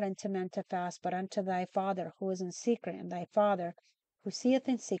appear not unto men to fast, but unto thy Father who is in secret, and thy Father who seeth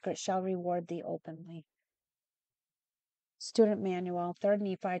in secret shall reward thee openly. Student Manual, 3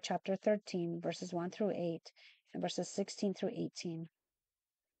 Nephi chapter 13, verses 1 through 8, and verses 16 through 18.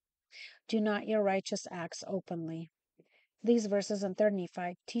 Do not your righteous acts openly. These verses in 3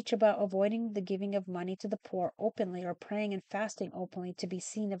 Nephi teach about avoiding the giving of money to the poor openly or praying and fasting openly to be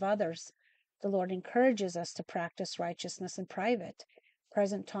seen of others. The Lord encourages us to practice righteousness in private.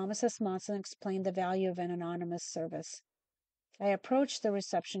 President Thomas S. Monson explained the value of an anonymous service. I approached the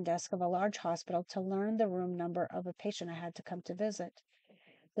reception desk of a large hospital to learn the room number of a patient I had to come to visit.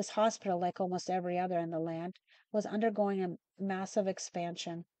 This hospital, like almost every other in the land, was undergoing a massive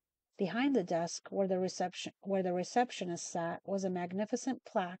expansion. Behind the desk, where the receptionist sat, was a magnificent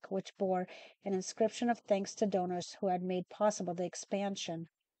plaque which bore an inscription of thanks to donors who had made possible the expansion.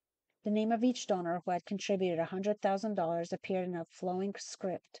 The name of each donor who had contributed $100,000 appeared in a flowing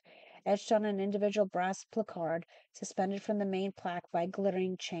script, etched on an individual brass placard suspended from the main plaque by a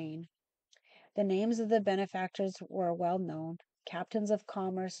glittering chain. The names of the benefactors were well known. Captains of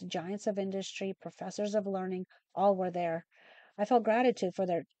commerce, giants of industry, professors of learning, all were there. I felt gratitude for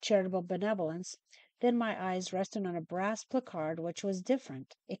their charitable benevolence. Then my eyes rested on a brass placard which was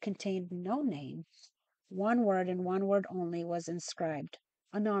different. It contained no name. One word and one word only was inscribed: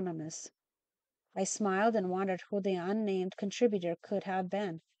 Anonymous. I smiled and wondered who the unnamed contributor could have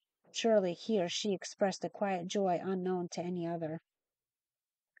been. Surely he or she expressed a quiet joy unknown to any other.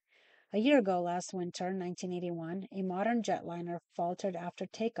 A year ago, last winter, 1981, a modern jetliner faltered after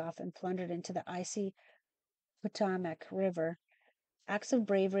takeoff and plundered into the icy Potomac River. Acts of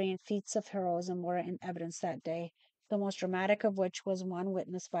bravery and feats of heroism were in evidence that day, the most dramatic of which was one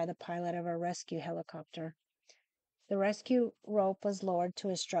witnessed by the pilot of a rescue helicopter. The rescue rope was lowered to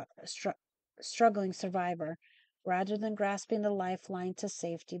a struggling survivor. Rather than grasping the lifeline to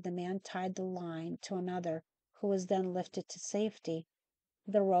safety, the man tied the line to another, who was then lifted to safety.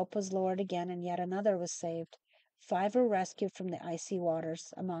 The rope was lowered again, and yet another was saved. 5 were rescued from the icy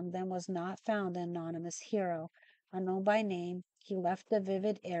waters. Among them was not found the anonymous hero. Unknown by name, he left the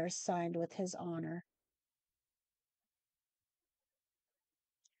vivid air signed with his honor.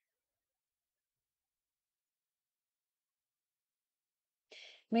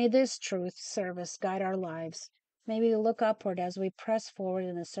 May this truth service guide our lives. May we look upward as we press forward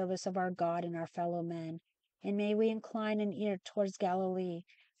in the service of our God and our fellow men. And may we incline an ear towards Galilee,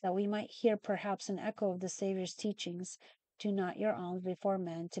 that we might hear perhaps an echo of the Saviour's teachings. Do not your alms before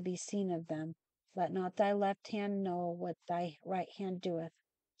men to be seen of them. Let not thy left hand know what thy right hand doeth.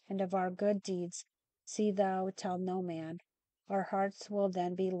 And of our good deeds see thou tell no man. Our hearts will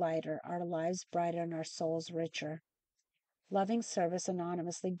then be lighter, our lives brighter, and our souls richer. Loving service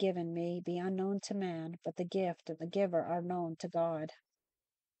anonymously given may be unknown to man, but the gift and the giver are known to God.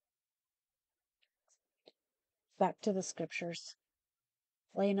 Back to the scriptures.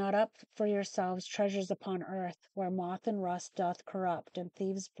 Lay not up for yourselves treasures upon earth, where moth and rust doth corrupt, and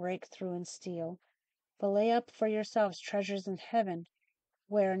thieves break through and steal. But lay up for yourselves treasures in heaven,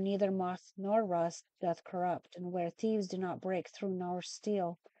 where neither moth nor rust doth corrupt, and where thieves do not break through nor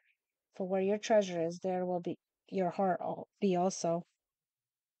steal. For where your treasure is, there will be your heart be also.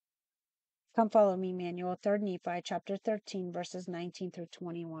 Come follow me, Manual, 3 Nephi chapter 13, verses 19 through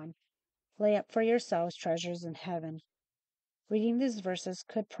 21. Lay up for yourselves treasures in heaven. Reading these verses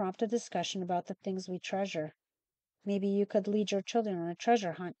could prompt a discussion about the things we treasure. Maybe you could lead your children on a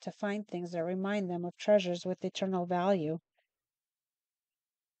treasure hunt to find things that remind them of treasures with eternal value.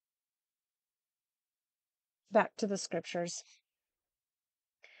 Back to the scriptures.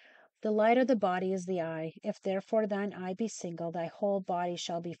 The light of the body is the eye. If therefore thine eye be single, thy whole body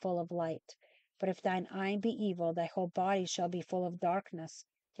shall be full of light. But if thine eye be evil, thy whole body shall be full of darkness.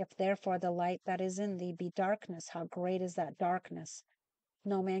 If therefore the light that is in thee be darkness, how great is that darkness?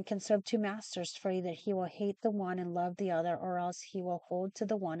 No man can serve two masters, for either he will hate the one and love the other, or else he will hold to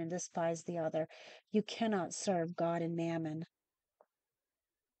the one and despise the other. You cannot serve God and mammon.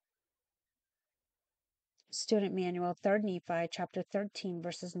 Student Manual, 3rd Nephi, chapter 13,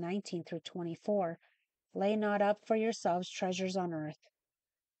 verses 19 through 24. Lay not up for yourselves treasures on earth.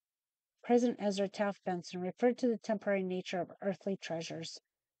 President Ezra Taft Benson referred to the temporary nature of earthly treasures.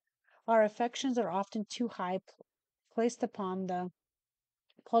 Our affections are often too high placed upon the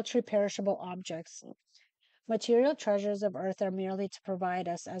paltry perishable objects. Material treasures of earth are merely to provide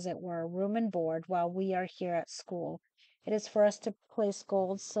us, as it were, room and board while we are here at school. It is for us to place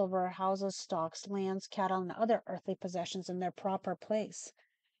gold, silver, houses, stocks, lands, cattle, and other earthly possessions in their proper place.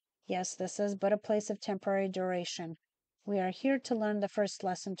 Yes, this is but a place of temporary duration. We are here to learn the first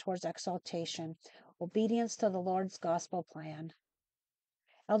lesson towards exaltation, obedience to the Lord's gospel plan.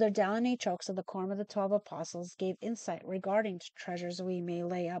 Elder Dallin H. Oaks of the Quorum of the 12 Apostles gave insight regarding treasures we may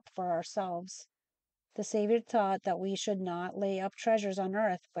lay up for ourselves. The Savior taught that we should not lay up treasures on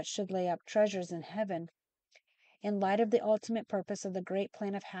earth, but should lay up treasures in heaven. In light of the ultimate purpose of the great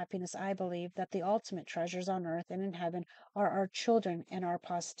plan of happiness, I believe that the ultimate treasures on earth and in heaven are our children and our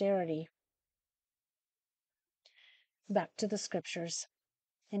posterity. Back to the Scriptures.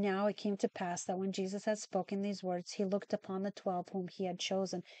 And now it came to pass that when Jesus had spoken these words, he looked upon the 12 whom he had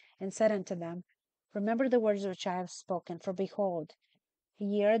chosen, and said unto them, Remember the words which I have spoken, for behold,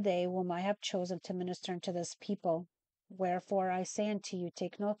 ye are they whom I have chosen to minister unto this people. Wherefore I say unto you,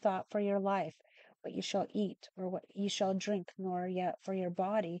 take no thought for your life, what ye shall eat, or what ye shall drink, nor yet for your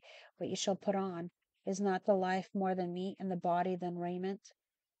body, what ye shall put on. Is not the life more than meat, and the body than raiment?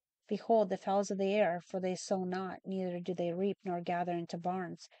 Behold the fowls of the air, for they sow not, neither do they reap, nor gather into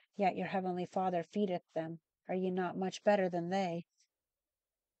barns, yet your heavenly Father feedeth them. Are ye not much better than they?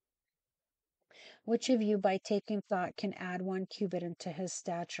 Which of you by taking thought can add 1 cubit unto his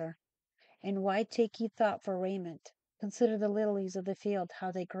stature? And why take ye thought for raiment? Consider the lilies of the field,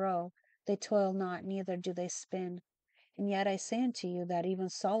 how they grow. They toil not, neither do they spin. And yet I say unto you that even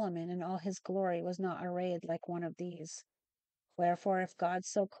Solomon in all his glory was not arrayed like one of these. Wherefore, if God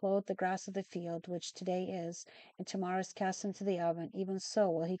so clothe the grass of the field, which today is, and tomorrow is cast into the oven, even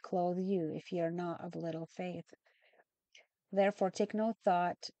so will he clothe you, if ye are not of little faith. Therefore take no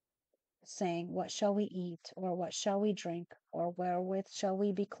thought, saying, What shall we eat? Or what shall we drink? Or wherewith shall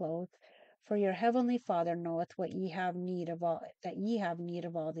we be clothed? For your heavenly Father knoweth what ye have need of all, that ye have need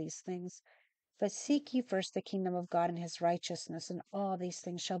of all these things. But seek ye first the kingdom of God and his righteousness, and all these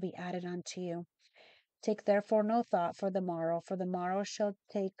things shall be added unto you. Take therefore no thought for the morrow shall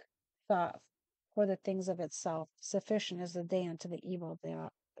take thought for the things of itself. Sufficient is the day unto the evil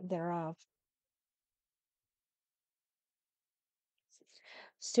thereof.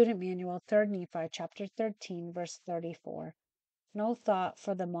 Student Manual, 3rd Nephi, chapter 13, verse 34. No thought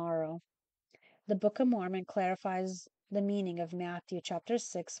for the morrow. The Book of Mormon clarifies the meaning of Matthew chapter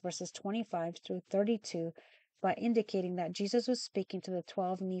 6, verses 25 through 32 by indicating that Jesus was speaking to the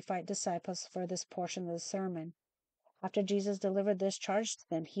 12 Nephite disciples for this portion of the sermon. After Jesus delivered this charge to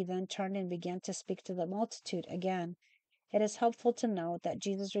them, he then turned and began to speak to the multitude again. It is helpful to note that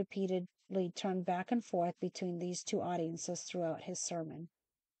Jesus repeatedly turned back and forth between these two audiences throughout his sermon.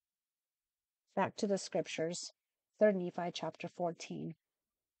 Back to the Scriptures. 3rd Nephi chapter 14.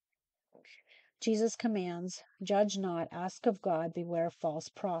 Jesus commands, Judge not, ask of God, beware of false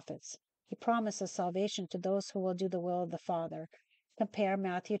prophets. He promises salvation to those who will do the will of the Father. Compare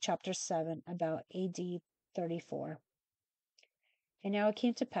Matthew chapter 7, about AD 34. And now it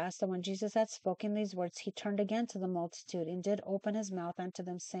came to pass that when Jesus had spoken these words, he turned again to the multitude, and did open his mouth unto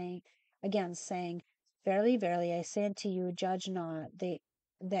them, saying, Verily, verily, I say unto you, judge not,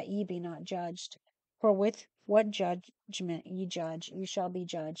 that ye be not judged. For with what judgment ye judge, ye shall be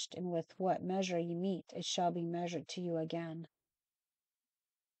judged, and with what measure ye mete, it shall be measured to you again.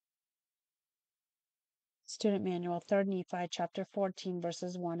 Student Manual, 3rd Nephi, chapter 14,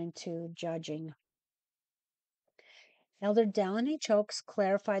 verses 1 and 2, Judging. Elder Dallin H. Oaks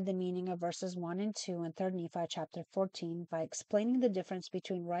clarified the meaning of verses 1 and 2 in 3rd Nephi chapter 14 by explaining the difference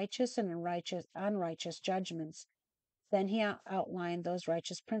between righteous and unrighteous judgments. Then he outlined those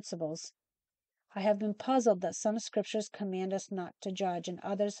righteous principles. I have been puzzled that some scriptures command us not to judge, and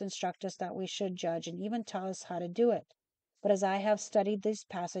others instruct us that we should judge, and even tell us how to do it. But as I have studied these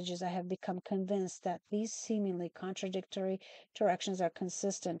passages, I have become convinced that these seemingly contradictory directions are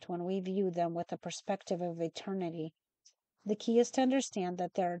consistent when we view them with the perspective of eternity. The key is to understand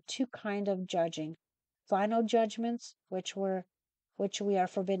that there are two kinds of judging: final judgments, which we are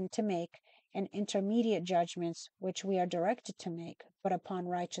forbidden to make, and intermediate judgments, which we are directed to make, but upon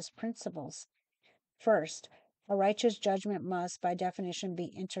righteous principles. First, a righteous judgment must, by definition,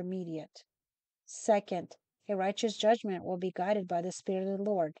 be intermediate. Second, a righteous judgment will be guided by the Spirit of the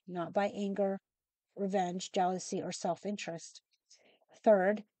Lord, not by anger, revenge, jealousy, or self-interest.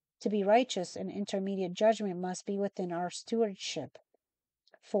 Third, to be righteous, an intermediate judgment must be within our stewardship.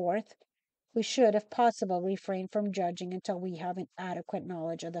 Fourth, we should, if possible, refrain from judging until we have an adequate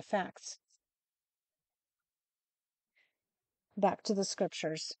knowledge of the facts. Back to the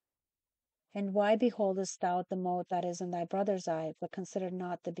scriptures. And why beholdest thou the mote that is in thy brother's eye, but consider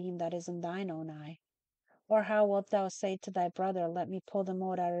not the beam that is in thine own eye? Or how wilt thou say to thy brother, Let me pull the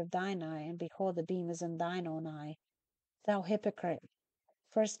mote out of thine eye, and behold, the beam is in thine own eye? Thou hypocrite,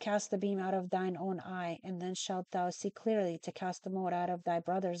 first cast the beam out of thine own eye, and then shalt thou see clearly to cast the mote out of thy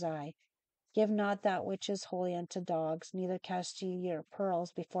brother's eye. Give not that which is holy unto dogs, neither cast ye your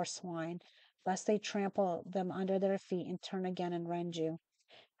pearls before swine, lest they trample them under their feet, and turn again and rend you.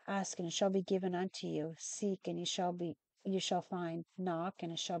 Ask, and it shall be given unto you. Seek, and ye shall find. Knock,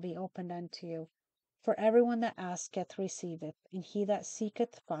 and it shall be opened unto you. For every one that asketh receiveth, and he that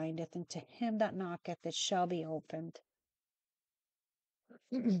seeketh findeth, and to him that knocketh it shall be opened.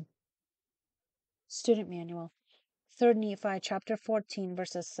 Student Manual. 3 Nephi chapter 14,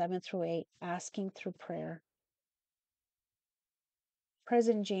 verses 7 through 8, asking through prayer.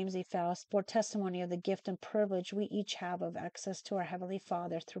 President James E. Faust bore testimony of the gift and privilege we each have of access to our Heavenly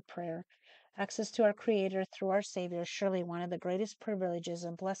Father through prayer. Access to our Creator through our Savior is surely one of the greatest privileges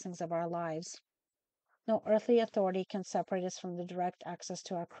and blessings of our lives. No earthly authority can separate us from the direct access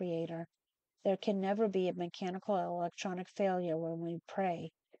to our Creator. There can never be a mechanical or electronic failure when we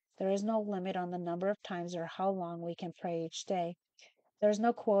pray. There is no limit on the number of times or how long we can pray each day. There is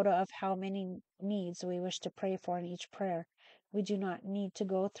no quota of how many needs we wish to pray for in each prayer. We do not need to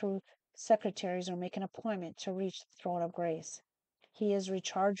go through secretaries or make an appointment to reach the throne of grace. He is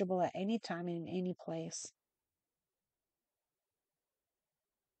rechargeable at any time and in any place.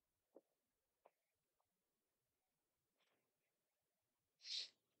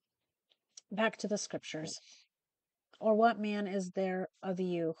 Back to the scriptures. Or what man is there of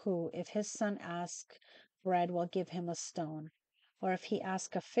you who, if his son ask bread, will give him a stone? Or if he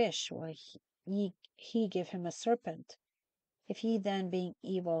ask a fish, will he give him a serpent? If ye then, being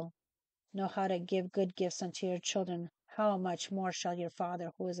evil, know how to give good gifts unto your children, how much more shall your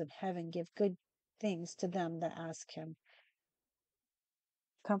Father who is in heaven give good things to them that ask him?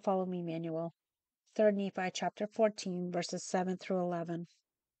 Come follow me, Manual. 3 Nephi chapter 14, verses 7 through 11.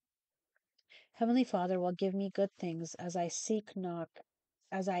 Heavenly Father will give me good things as I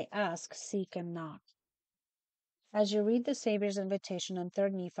ask, seek, and knock. As you read the Savior's invitation in 3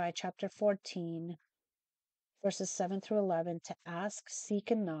 Nephi chapter 14, verses 7 through 11, to ask,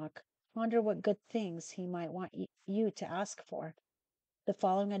 seek, and knock, ponder what good things he might want you to ask for. The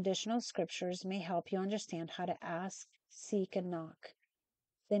following additional scriptures may help you understand how to ask, seek, and knock.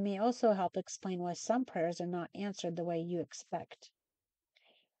 They may also help explain why some prayers are not answered the way you expect.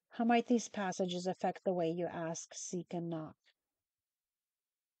 How might these passages affect the way you ask, seek, and knock?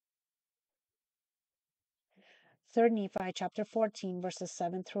 3 Nephi chapter 14, verses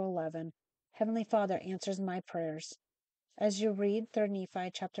 7 through 11. Heavenly Father answers my prayers. As you read 3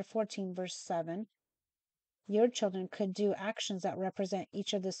 Nephi chapter 14, verse 7, your children could do actions that represent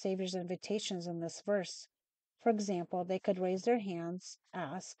each of the Savior's invitations in this verse. For example, they could raise their hands,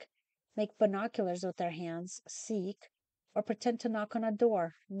 ask, make binoculars with their hands, seek, or pretend to knock on a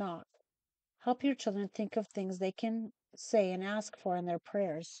door, knock. Help your children think of things they can say and ask for in their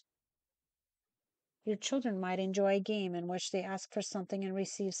prayers. Your children might enjoy a game in which they ask for something and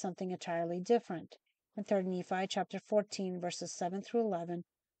receive something entirely different. In 3 Nephi chapter 14, verses 7 through 11,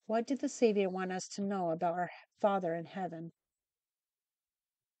 what did the Savior want us to know about our Father in heaven?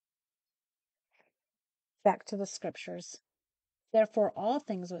 Back to the scriptures. Therefore all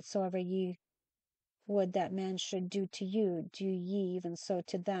things whatsoever ye would that men should do to you, do ye even so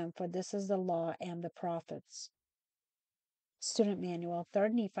to them, for this is the law and the prophets. Student Manual, 3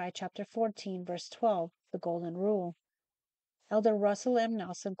 Nephi chapter 14, verse 12, the Golden Rule. Elder Russell M.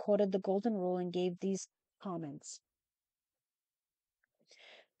 Nelson quoted the Golden Rule and gave these comments.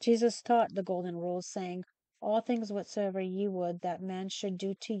 Jesus taught the Golden Rule, saying, All things whatsoever ye would that men should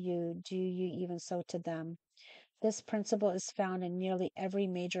do to you, do ye even so to them. This principle is found in nearly every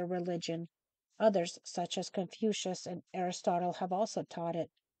major religion. Others, such as Confucius and Aristotle, have also taught it.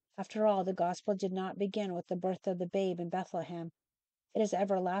 After all, the gospel did not begin with the birth of the babe in Bethlehem. It is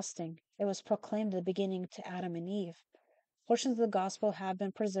everlasting. It was proclaimed at the beginning to Adam and Eve. Portions of the gospel have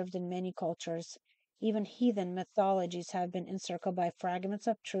been preserved in many cultures. Even heathen mythologies have been encircled by fragments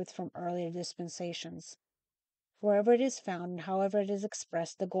of truth from earlier dispensations. Wherever it is found and however it is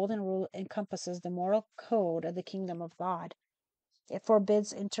expressed, the golden rule encompasses the moral code of the kingdom of God. It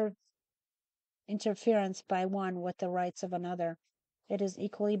forbids interference by one with the rights of another. It is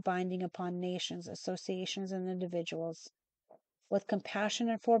equally binding upon nations, associations, and individuals. With compassion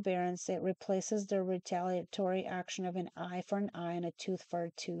and forbearance, it replaces the retaliatory action of an eye for an eye and a tooth for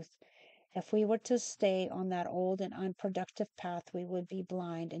a tooth. If we were to stay on that old and unproductive path, we would be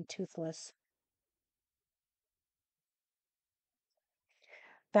blind and toothless.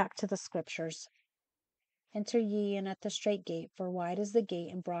 Back to the scriptures. Enter ye in at the strait gate, for wide is the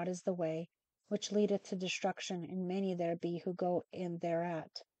gate and broad is the way, which leadeth to destruction, and many there be who go in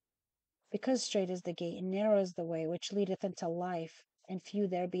thereat. Because strait is the gate and narrow is the way which leadeth unto life, and few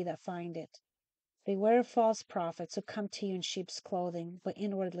there be that find it. Beware of false prophets who come to you in sheep's clothing, but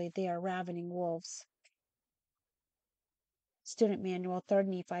inwardly they are ravening wolves. Student Manual, 3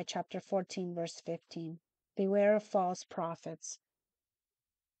 Nephi, chapter 14, verse 15. Beware of false prophets.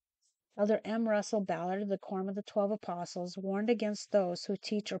 Elder M. Russell Ballard of the Quorum of the 12 Apostles warned against those who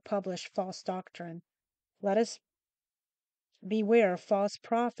teach or publish false doctrine. Let us beware of false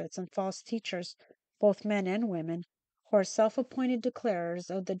prophets and false teachers, both men and women, who are self-appointed declarers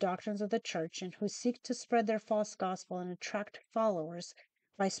of the doctrines of the church and who seek to spread their false gospel and attract followers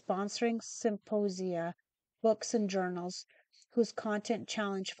by sponsoring symposia, books, and journals whose content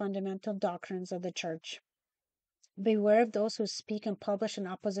challenge fundamental doctrines of the church. Beware of those who speak and publish in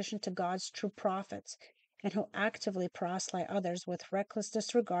opposition to God's true prophets, and who actively proselyte others with reckless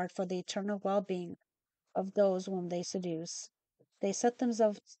disregard for the eternal well-being of those whom they seduce. They set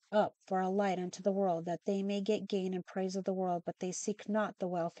themselves up for a light unto the world, that they may get gain and praise of the world, but they seek not the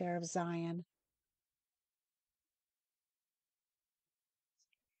welfare of Zion.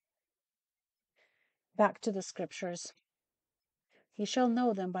 Back to the scriptures. Ye shall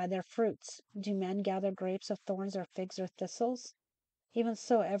know them by their fruits. Do men gather grapes of thorns or figs or thistles? Even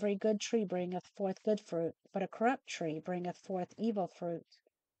so every good tree bringeth forth good fruit, but a corrupt tree bringeth forth evil fruit.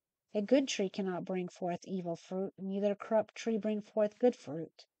 A good tree cannot bring forth evil fruit, neither a corrupt tree bring forth good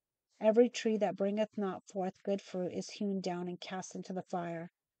fruit. Every tree that bringeth not forth good fruit is hewn down and cast into the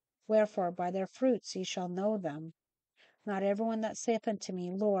fire. Wherefore by their fruits ye shall know them. Not every one that saith unto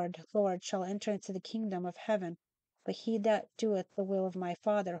me, Lord, Lord, shall enter into the kingdom of heaven, but he that doeth the will of my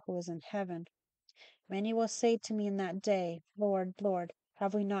Father who is in heaven. Many will say to me in that day, Lord, Lord,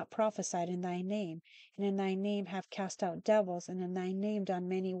 have we not prophesied in thy name, and in thy name have cast out devils, and in thy name done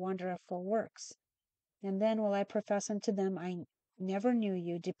many wonderful works? And then will I profess unto them, I never knew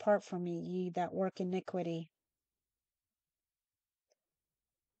you. Depart from me, ye that work iniquity.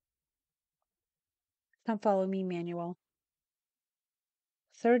 Come follow me, Manual.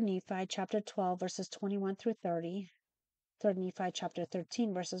 3 Nephi chapter 12, verses 21 through 30. 3 Nephi chapter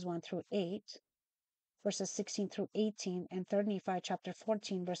 13, verses 1 through 8. Verses 16 through 18. And 3 Nephi chapter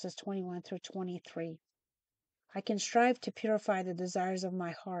 14, verses 21 through 23. I can strive to purify the desires of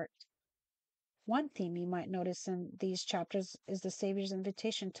my heart. One theme you might notice in these chapters is the Savior's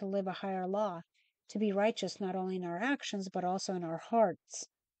invitation to live a higher law, to be righteous not only in our actions but also in our hearts.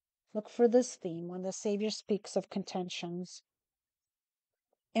 Look for this theme when the Savior speaks of contentions,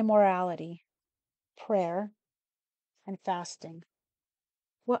 immorality, prayer, and fasting.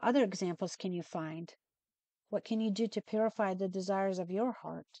 What other examples can you find? What can you do to purify the desires of your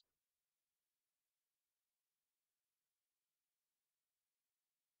heart?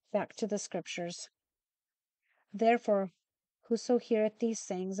 Back to the scriptures. Therefore, whoso heareth these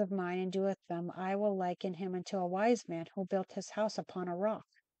sayings of mine and doeth them, I will liken him unto a wise man who built his house upon a rock.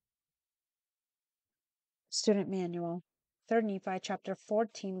 Student Manual, 3 Nephi chapter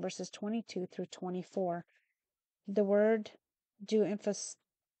 14, verses 22 through 24. The word do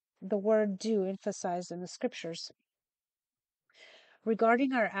emphasized in the scriptures.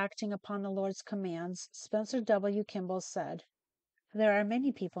 Regarding our acting upon the Lord's commands, Spencer W. Kimball said, there are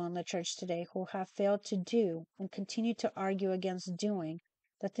many people in the church today who have failed to do and continue to argue against doing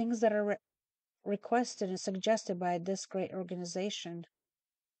the things that are requested and suggested by this great organization.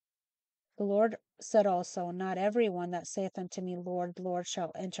 The Lord said also, not every one that saith unto me, Lord, Lord,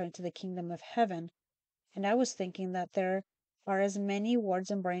 shall enter into the kingdom of heaven. And I was thinking that there are as many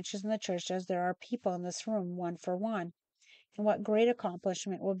wards and branches in the church as there are people in this room, one for one. And what great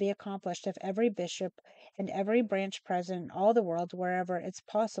accomplishment will be accomplished if every bishop and every branch president in all the world, wherever it's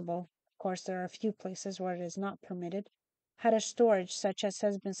possible, of course there are a few places where it is not permitted, had a storage such as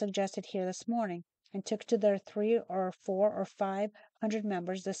has been suggested here this morning, and took to their 3 or 4 or 500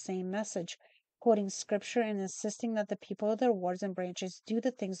 members the same message, quoting scripture and insisting that the people of their wards and branches do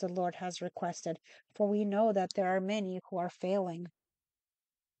the things the Lord has requested, for we know that there are many who are failing.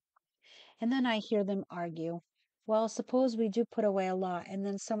 And then I hear them argue, well, suppose we do put away a law and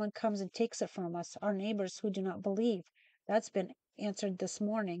then someone comes and takes it from us, our neighbors who do not believe. That's been answered this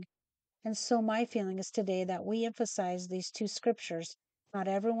morning. And so my feeling is today that we emphasize these two scriptures. Not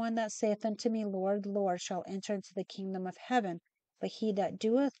everyone that saith unto me, Lord, Lord, shall enter into the kingdom of heaven, but he that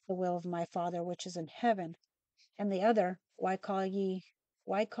doeth the will of my Father which is in heaven. And the other, why call ye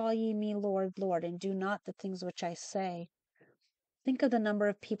me Lord, Lord, and do not the things which I say? Think of the number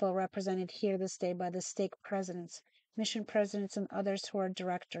of people represented here this day by the stake presidents, mission presidents, and others who are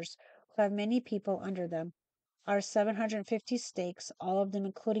directors, who have many people under them. Our 750 stakes, all of them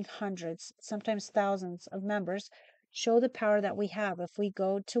including hundreds, sometimes thousands of members, show the power that we have if we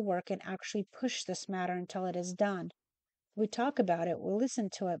go to work and actually push this matter until it is done. We talk about it, we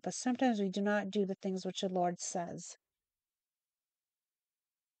listen to it, but sometimes we do not do the things which the Lord says.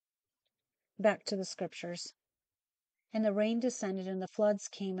 Back to the scriptures. And the rain descended, and the floods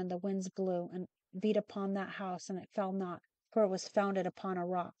came, and the winds blew, and beat upon that house, and it fell not, for it was founded upon a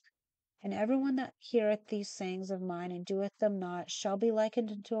rock. And every one that heareth these sayings of mine, and doeth them not, shall be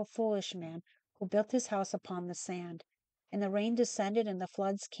likened unto a foolish man, who built his house upon the sand. And the rain descended, and the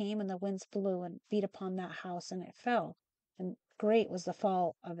floods came, and the winds blew, and beat upon that house, and it fell. And great was the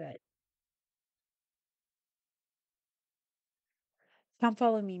fall of it. Come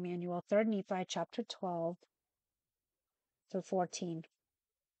follow me, Manuel. 3 Nephi chapter 12 through 14.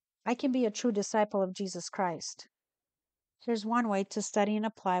 I can be a true disciple of Jesus Christ. Here's one way to study and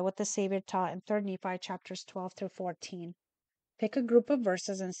apply what the Savior taught in 3 Nephi chapters 12 through 14. Pick a group of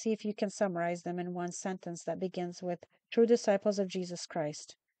verses and see if you can summarize them in one sentence that begins with true disciples of Jesus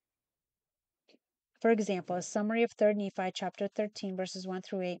Christ. For example, a summary of 3 Nephi chapter 13 verses 1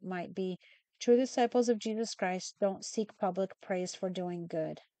 through 8 might be true disciples of Jesus Christ don't seek public praise for doing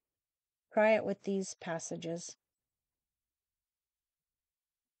good. Try it with these passages.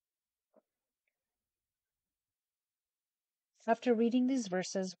 After reading these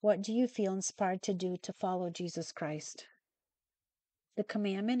verses, what do you feel inspired to do to follow Jesus Christ? The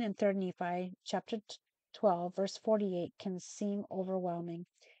commandment in 3 Nephi chapter 12 verse 48 can seem overwhelming,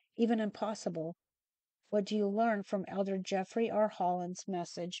 even impossible. What do you learn from Elder Jeffrey R. Holland's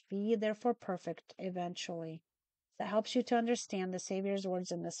message, Be ye therefore perfect, eventually, that helps you to understand the Savior's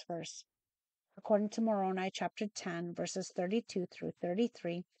words in this verse? According to Moroni chapter 10 verses 32 through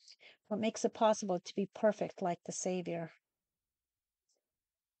 33, what makes it possible to be perfect like the Savior?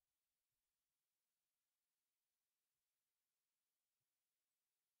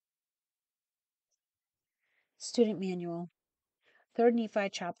 Student Manual. 3 Nephi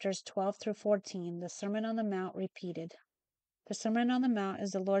chapters 12 through 14, the Sermon on the Mount repeated. The Sermon on the Mount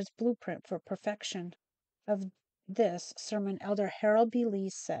is the Lord's blueprint for perfection. Of this sermon, Elder Harold B. Lee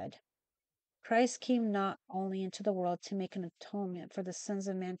said, Christ came not only into the world to make an atonement for the sins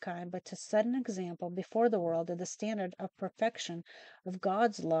of mankind, but to set an example before the world of the standard of perfection of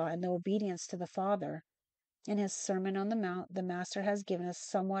God's law and the obedience to the Father. In his Sermon on the Mount, the Master has given us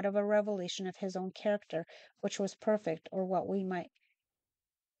somewhat of a revelation of his own character, which was perfect, or what we might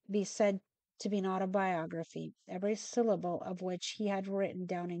be said to be an autobiography, every syllable of which he had written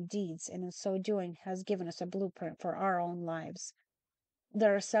down in deeds, and in so doing has given us a blueprint for our own lives.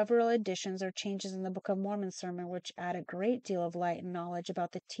 There are several additions or changes in the Book of Mormon sermon which add a great deal of light and knowledge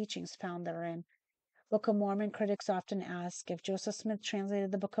about the teachings found therein. Book of Mormon critics often ask if Joseph Smith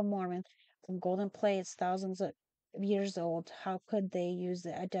translated the Book of Mormon from golden plates thousands of years old, how could they use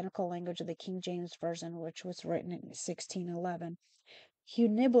the identical language of the King James Version, which was written in 1611? Hugh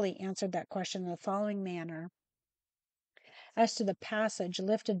Nibley answered that question in the following manner. As to the passage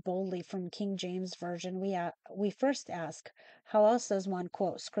lifted boldly from King James Version, we first ask, how else does one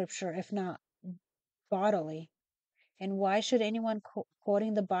quote Scripture if not bodily? And why should anyone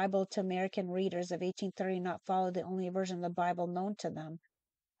quoting the Bible to American readers of 1830 not follow the only version of the Bible known to them?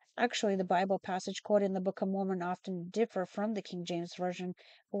 Actually, the Bible passage quoted in the Book of Mormon often differ from the King James Version,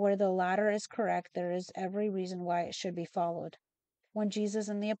 but where the latter is correct, there is every reason why it should be followed. When Jesus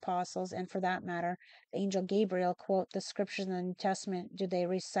and the apostles, and for that matter, the angel Gabriel, quote the scriptures in the New Testament, do they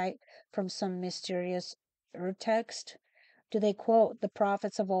recite from some mysterious text? Do they quote the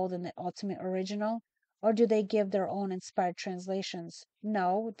prophets of old in the ultimate original? Or do they give their own inspired translations?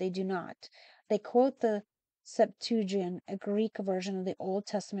 No, they do not. They quote the Septuagint, a Greek version of the Old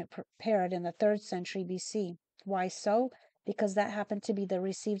Testament prepared in the 3rd century BC. Why so? Because that happened to be the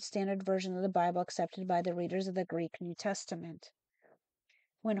received standard version of the Bible accepted by the readers of the Greek New Testament.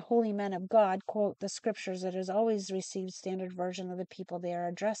 When holy men of God quote the scriptures, it is always received standard version of the people they are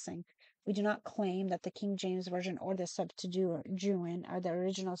addressing. We do not claim that the King James Version or the Septuagint are the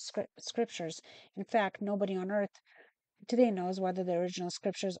original scriptures. In fact, nobody on earth today knows whether the original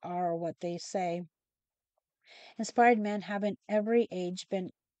scriptures are or what they say. Inspired men have in every age been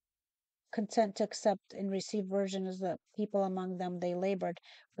content to accept and receive versions as the people among them they labored,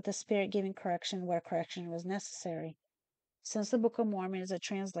 with the Spirit giving correction where correction was necessary. Since the Book of Mormon is a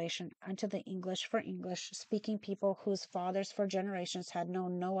translation unto the English for English speaking people whose fathers for generations had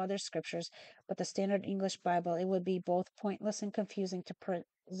known no other scriptures but the standard English Bible, it would be both pointless and confusing to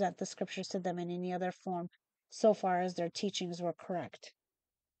present the scriptures to them in any other form, so far as their teachings were correct.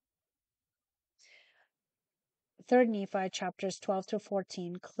 3 Nephi chapters 12 through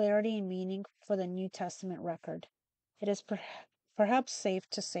 14, clarity and meaning for the New Testament record. It is perhaps safe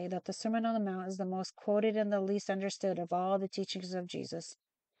to say that the Sermon on the Mount is the most quoted and the least understood of all the teachings of Jesus.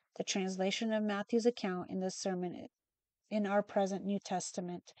 The translation of Matthew's account in this sermon in our present New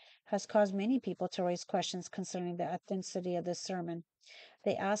Testament has caused many people to raise questions concerning the authenticity of this sermon.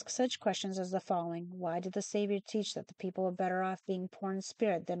 They ask such questions as the following: why did the Savior teach that the people were better off being poor in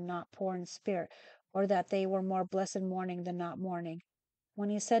spirit than not poor in spirit, or that they were more blessed in mourning than not mourning? When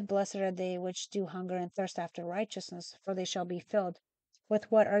he said, "Blessed are they which do hunger and thirst after righteousness, for they shall be filled," with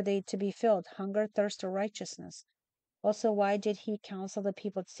what are they to be filled? Hunger, thirst, or righteousness? Also, why did he counsel the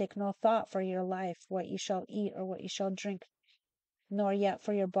people to take no thought for your life, what you shall eat or what you shall drink, nor yet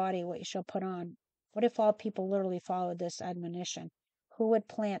for your body, what you shall put on? What if all people literally followed this admonition? Who would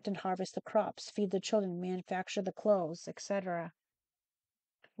plant and harvest the crops, feed the children, manufacture the clothes, etc.?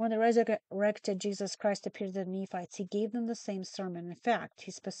 When the resurrected Jesus Christ appeared to the Nephites, he gave them the same sermon. In fact,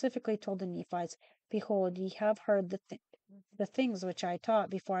 he specifically told the Nephites, "Behold, ye have heard the things which I taught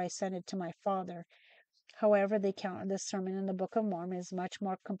before I ascended to my Father." However, the account of this sermon in the Book of Mormon is much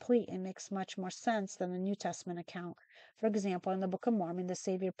more complete and makes much more sense than the New Testament account. For example, in the Book of Mormon, the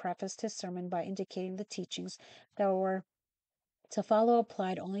Savior prefaced his sermon by indicating the teachings that were to follow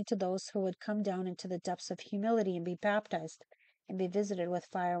applied only to those who would come down into the depths of humility and be baptized, and be visited with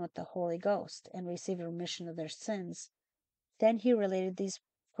fire and with the Holy Ghost, and receive a remission of their sins. Then he related these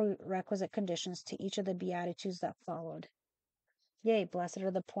prerequisite conditions to each of the Beatitudes that followed. Yea, blessed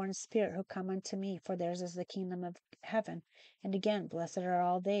are the poor in spirit who come unto me, for theirs is the kingdom of heaven. And again, blessed are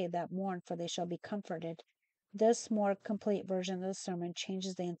all they that mourn, for they shall be comforted. This more complete version of the sermon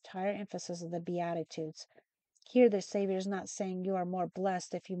changes the entire emphasis of the Beatitudes. Here the Savior is not saying you are more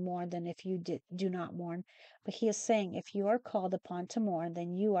blessed if you mourn than if you do not mourn, but he is saying if you are called upon to mourn,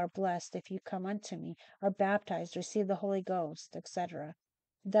 then you are blessed if you come unto me, are baptized, receive the Holy Ghost, etc.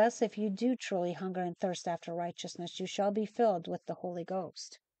 Thus, if you do truly hunger and thirst after righteousness, you shall be filled with the Holy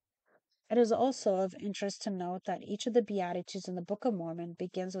Ghost. It is also of interest to note that each of the Beatitudes in the Book of Mormon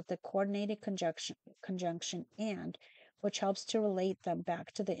begins with the coordinated conjunction "and," which helps to relate them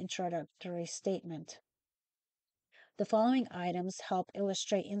back to the introductory statement. The following items help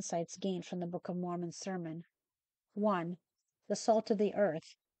illustrate insights gained from the Book of Mormon sermon. 1. The salt of the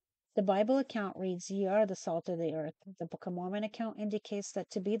earth. The Bible account reads, "Ye are the salt of the earth." The Book of Mormon account indicates that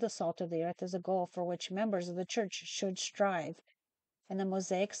to be the salt of the earth is a goal for which members of the church should strive. In the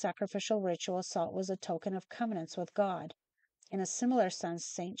Mosaic sacrificial ritual, salt was a token of covenants with God. In a similar sense,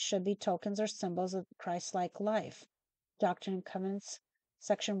 saints should be tokens or symbols of Christ-like life. Doctrine and Covenants,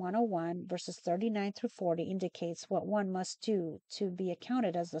 section 101, verses 39 through 40, indicates what one must do to be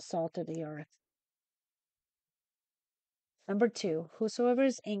accounted as the salt of the earth. Number 2, whosoever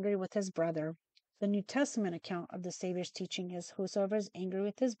is angry with his brother. The New Testament account of the Savior's teaching is, "Whosoever is angry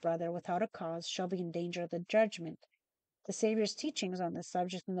with his brother without a cause shall be in danger of the judgment." The Savior's teachings on this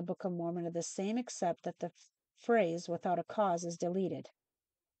subject in the Book of Mormon are the same, except that the phrase "without a cause" is deleted.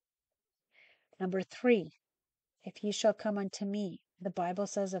 Number 3, if ye shall come unto me. The Bible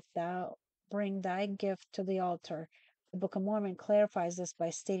says, "If thou bring thy gift to the altar." The Book of Mormon clarifies this by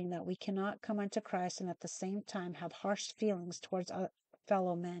stating that we cannot come unto Christ and at the same time have harsh feelings towards our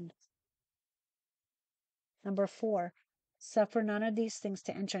fellow men. Number 4, suffer none of these things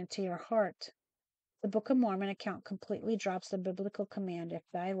to enter into your heart. The Book of Mormon account completely drops the biblical command, "If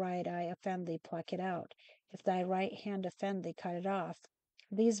thy right eye offend thee, pluck it out. If thy right hand offend thee, cut it off."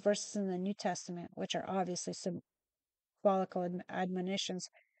 These verses in the New Testament, which are obviously symbolical admonitions,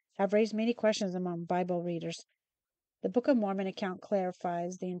 have raised many questions among Bible readers. The Book of Mormon account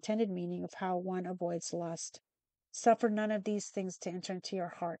clarifies the intended meaning of how one avoids lust. Suffer none of these things to enter into your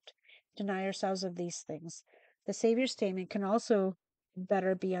heart. Deny yourselves of these things. The Savior's statement can also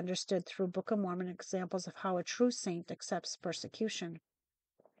better be understood through Book of Mormon examples of how a true saint accepts persecution.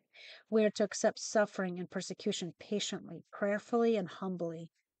 We are to accept suffering and persecution patiently, prayerfully, and humbly.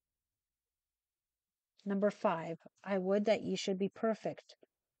 Number 5, I would that ye should be perfect.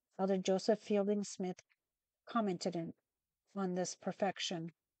 Elder Joseph Fielding Smith commented on this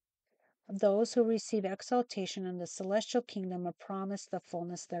perfection. Those who receive exaltation in the celestial kingdom are promised the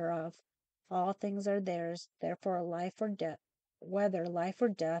fullness thereof. All things are theirs, therefore life or death, whether life or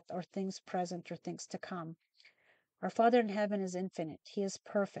death, or things present or things to come. Our Father in heaven is infinite. He is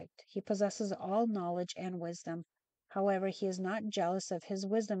perfect. He possesses all knowledge and wisdom. However, he is not jealous of his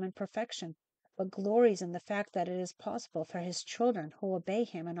wisdom and perfection, but glories in the fact that it is possible for his children who obey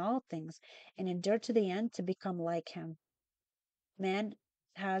him in all things and endure to the end to become like him. Man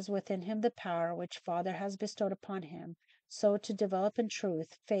has within him the power which Father has bestowed upon him, so to develop in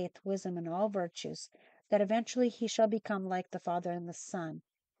truth, faith, wisdom, and all virtues, that eventually he shall become like the Father and the Son.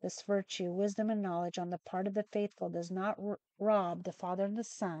 This virtue, wisdom, and knowledge on the part of the faithful does not rob the Father and the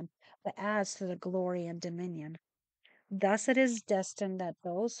Son, but adds to the glory and dominion. Thus it is destined that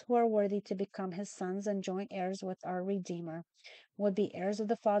those who are worthy to become his sons and joint heirs with our Redeemer would be heirs of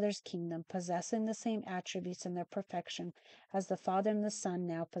the Father's kingdom, possessing the same attributes in their perfection as the Father and the Son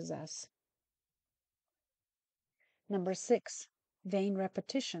now possess. Number 6, vain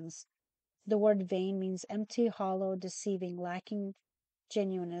repetitions. The word vain means empty, hollow, deceiving, lacking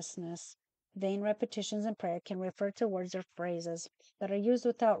genuineness. Vain repetitions in prayer can refer to words or phrases that are used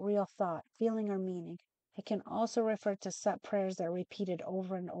without real thought, feeling, or meaning. It can also refer to set prayers that are repeated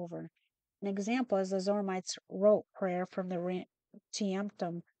over and over. An example is the Zoramites' rote prayer from the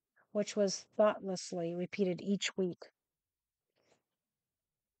Tiamptum, which was thoughtlessly repeated each week.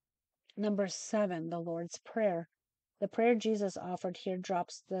 Number 7, the Lord's Prayer. The prayer Jesus offered here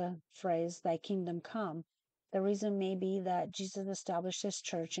drops the phrase, "Thy kingdom come." The reason may be that Jesus established his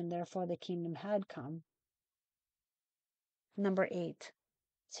church and therefore the kingdom had come. Number 8,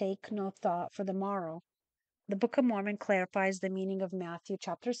 take no thought for the morrow. The Book of Mormon clarifies the meaning of Matthew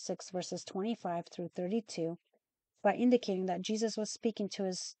chapter 6, verses 25 through 32 by indicating that Jesus was speaking to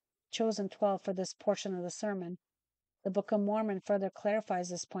his chosen 12 for this portion of the sermon. The Book of Mormon further clarifies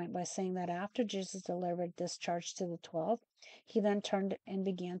this point by saying that after Jesus delivered this charge to the 12, he then turned and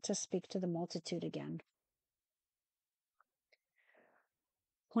began to speak to the multitude again.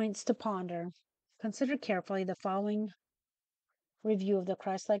 Points to ponder. Consider carefully the following review of the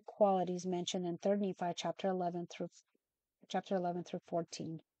Christ-like qualities mentioned in 3 Nephi chapter 11 through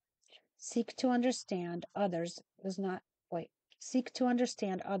 14. Seek to understand others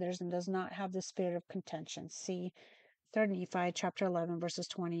and does not have the spirit of contention. See 3 Nephi chapter 11 verses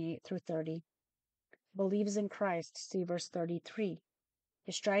 28 through 30. Believes in Christ. See verse 33.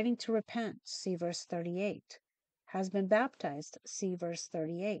 Is striving to repent. See verse 38. Has been baptized. See verse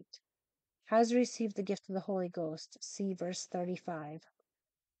 38. Has received the gift of the Holy Ghost. See verse 35.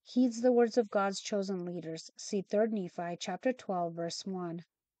 Heeds the words of God's chosen leaders. See 3 Nephi chapter 12 verse 1.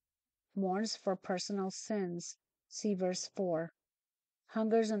 Mourns for personal sins. See verse 4.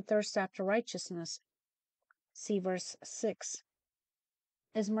 Hungers and thirsts after righteousness. See verse 6.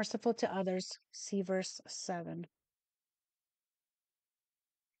 Is merciful to others. See verse 7.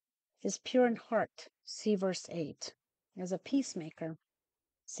 Is pure in heart. See verse 8. Is a peacemaker.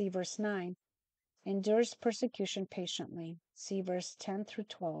 See verse 9. Endures persecution patiently. See verse 10 through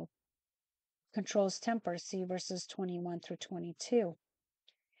 12. Controls temper. See verses 21 through 22.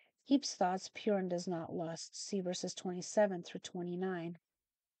 Keeps thoughts pure and does not lust. See verses 27 through 29.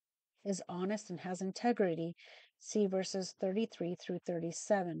 Is honest and has integrity. See verses 33 through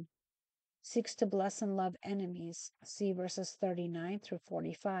 37. Seeks to bless and love enemies. See verses 39 through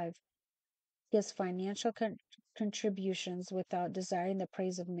 45. Gives financial contributions without desiring the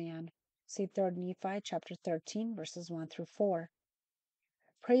praise of man. See 3 Nephi chapter 13 verses 1 through 4.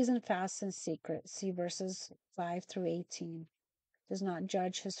 Prays and fasts in secret. See verses 5 through 18. Does not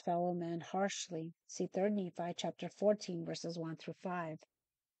judge his fellow men harshly. See 3 Nephi chapter 14 verses 1 through 5.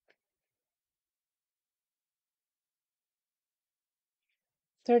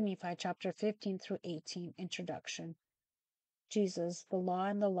 3 Nephi chapter 15 through 18. Introduction. Jesus, the law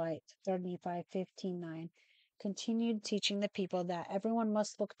and the light. 3 Nephi 15:9. Continued teaching the people that everyone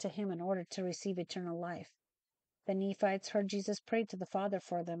must look to him in order to receive eternal life. The Nephites heard Jesus pray to the Father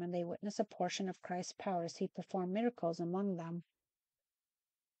for them, and they witnessed a portion of Christ's power as he performed miracles among them.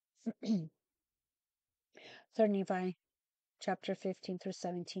 3 Nephi chapter 15 through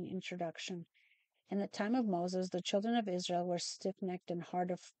 17. Introduction. In the time of Moses, the children of Israel were stiff-necked and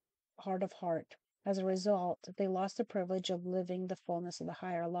hard of heart. As a result, they lost the privilege of living the fullness of the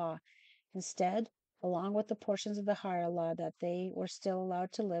higher law. Instead, along with the portions of the higher law that they were still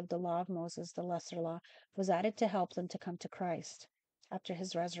allowed to live, the law of Moses, the lesser law, was added to help them to come to Christ. After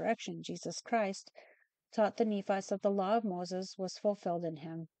his resurrection, Jesus Christ taught the Nephites that the law of Moses was fulfilled in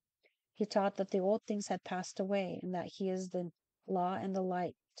him. He taught that the old things had passed away and that he is the law and the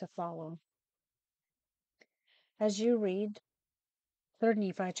light to follow. As you read 3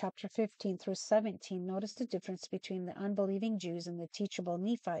 Nephi chapter 15 through 17, notice the difference between the unbelieving Jews and the teachable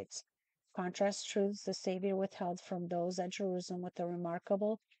Nephites. Contrast truths the Savior withheld from those at Jerusalem with the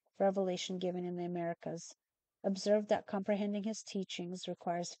remarkable revelation given in the Americas. Observe that comprehending his teachings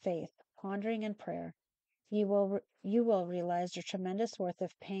requires faith, pondering, and prayer. You will realize the tremendous worth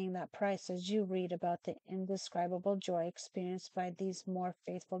of paying that price as you read about the indescribable joy experienced by these more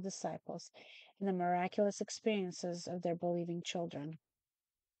faithful disciples and the miraculous experiences of their believing children.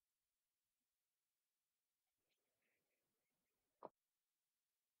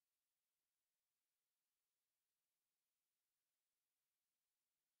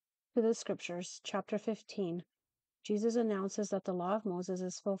 To the Scriptures, chapter 15. Jesus announces that the law of Moses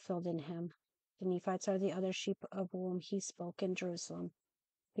is fulfilled in him. The Nephites are the other sheep of whom he spoke in Jerusalem.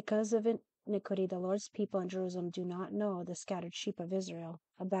 Because of iniquity, the Lord's people in Jerusalem do not know the scattered sheep of Israel.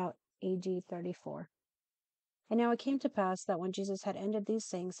 About AD 34. And now it came to pass that when Jesus had ended these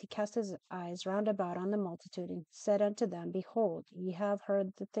things, he cast his eyes round about on the multitude, and said unto them, Behold, ye have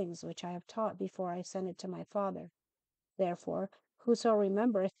heard the things which I have taught before I ascended to my Father. Therefore, whoso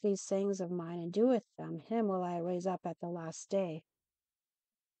remembereth these sayings of mine and doeth them, him will I raise up at the last day.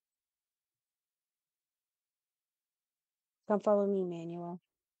 Come follow me, Manuel.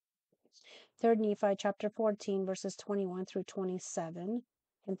 3 Nephi chapter 14, verses 21 through 27,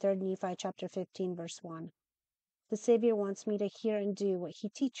 and 3 Nephi chapter 15, verse 1. The Savior wants me to hear and do what he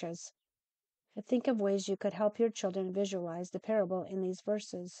teaches. Think of ways you could help your children visualize the parable in these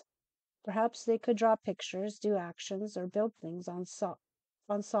verses. Perhaps they could draw pictures, do actions, or build things on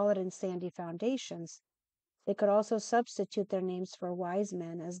solid and sandy foundations. They could also substitute their names for wise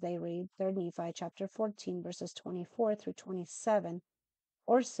men as they read 3 Nephi chapter 14, verses 24 through 27,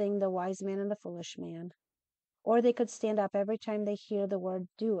 or sing the wise man and the foolish man. Or they could stand up every time they hear the word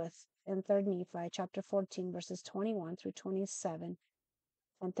doeth in 3 Nephi chapter 14, verses 21 through 27,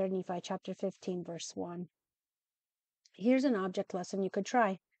 and 3 Nephi chapter 15, verse 1. Here's an object lesson you could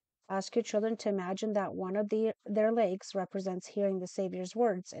try. Ask your children to imagine that one of their legs represents hearing the Savior's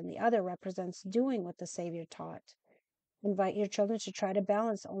words and the other represents doing what the Savior taught. Invite your children to try to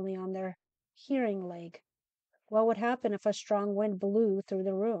balance only on their hearing leg. What would happen if a strong wind blew through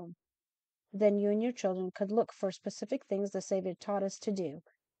the room? Then you and your children could look for specific things the Savior taught us to do.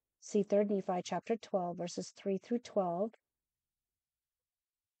 See 3 Nephi chapter 12, verses 3 through 12,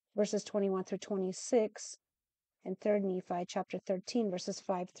 verses 21 through 26, and 3 Nephi chapter 13, verses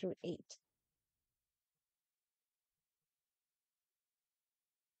 5 through 8.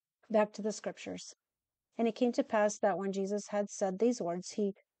 Back to the Scriptures. And it came to pass that when Jesus had said these words,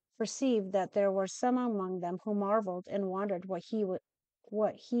 he perceived that there were some among them who marveled and wondered what he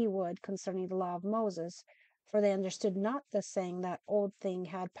would concerning the law of Moses, for they understood not the saying that old thing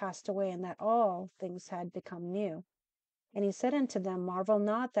had passed away, and that all things had become new. And he said unto them, Marvel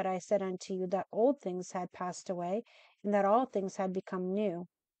not that I said unto you that old things had passed away, and that all things had become new.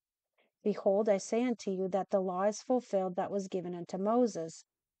 Behold, I say unto you that the law is fulfilled that was given unto Moses.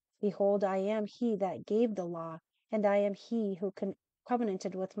 Behold, I am he that gave the law, and I am he who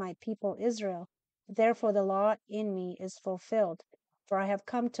covenanted with my people Israel. Therefore the law in me is fulfilled. For I have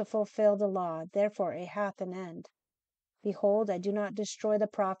come to fulfill the law, therefore it hath an end. Behold, I do not destroy the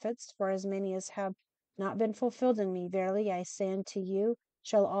prophets, for as many as have not been fulfilled in me, verily I say unto you,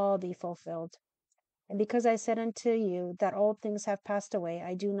 shall all be fulfilled. And because I said unto you that old things have passed away,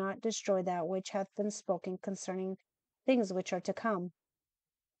 I do not destroy that which hath been spoken concerning things which are to come.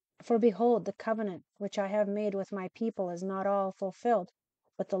 For behold, the covenant which I have made with my people is not all fulfilled,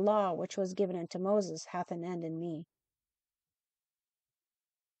 but the law which was given unto Moses hath an end in me.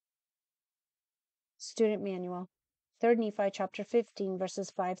 Student Manual, 3 Nephi chapter 15,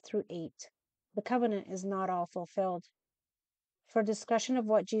 verses 5 through 8. The covenant is not all fulfilled. For discussion of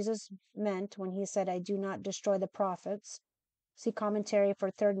what Jesus meant when he said, I do not destroy the prophets, see commentary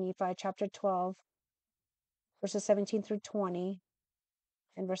for 3 Nephi chapter 12, verses 17 through 20,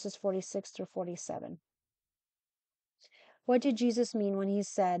 and verses 46 through 47. What did Jesus mean when he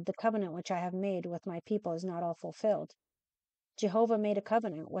said, the covenant which I have made with my people is not all fulfilled? Jehovah made a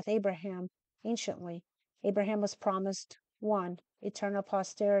covenant with Abraham anciently. Abraham was promised 1. Eternal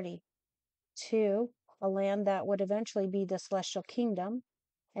posterity, 2. A land that would eventually be the celestial kingdom,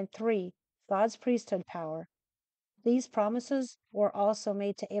 and 3. God's priesthood power. These promises were also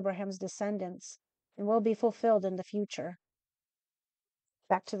made to Abraham's descendants and will be fulfilled in the future.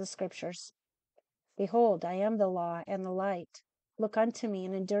 Back to the Scriptures. Behold, I am the law and the light. Look unto me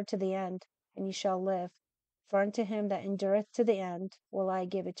and endure to the end, and ye shall live. For unto him that endureth to the end will I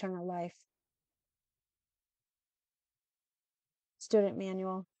give eternal life. Student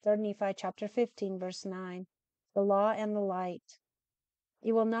Manual, 3 Nephi chapter 15, verse 9. The law and the light.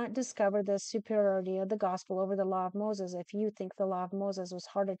 You will not discover the superiority of the gospel over the law of Moses if you think the law of Moses was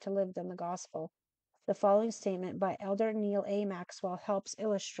harder to live than the gospel. The following statement by Elder Neil A. Maxwell helps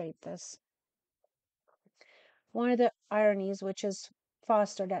illustrate this. One of the ironies which is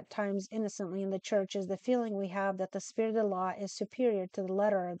fostered at times innocently in the church is the feeling we have that the spirit of the law is superior to the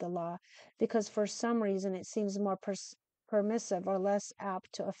letter of the law because for some reason it seems more permissive or less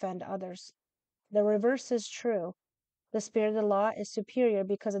apt to offend others. The reverse is true. The spirit of the law is superior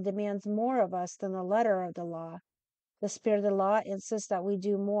because it demands more of us than the letter of the law. The spirit of the law insists that we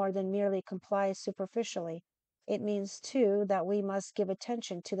do more than merely comply superficially. It means, too, that we must give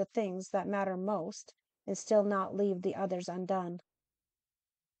attention to the things that matter most and still not leave the others undone.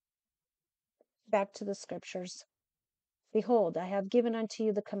 Back to the scriptures. Behold, I have given unto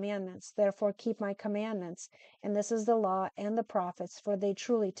you the commandments, therefore keep my commandments, and this is the law and the prophets, for they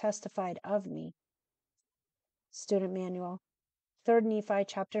truly testified of me. Student Manual, 3 Nephi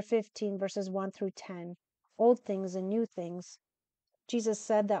chapter 15, verses 1 through 10. Old things and new things. Jesus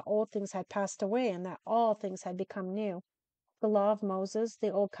said that old things had passed away and that all things had become new. The law of Moses,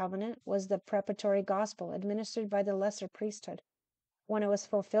 the Old Covenant, was the preparatory gospel administered by the lesser priesthood. When it was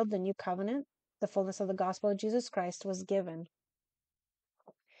fulfilled, the new covenant, the fullness of the gospel of Jesus Christ, was given.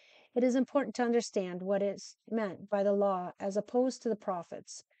 It is important to understand what is meant by the law as opposed to the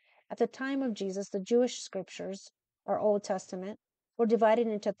prophets. At the time of Jesus, the Jewish scriptures, or Old Testament, were divided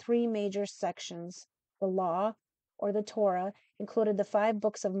into three major sections. The law, or the Torah, included the 5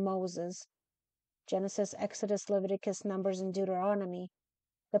 books of Moses: Genesis, Exodus, Leviticus, Numbers, and Deuteronomy.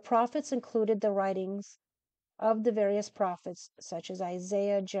 The prophets included the writings of the various prophets, such as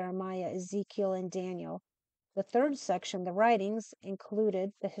Isaiah, Jeremiah, Ezekiel, and Daniel. The third section, the writings,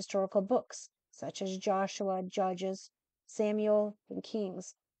 included the historical books, such as Joshua, Judges, Samuel, and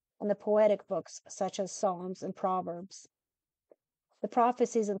Kings, and the poetic books, such as Psalms and Proverbs. The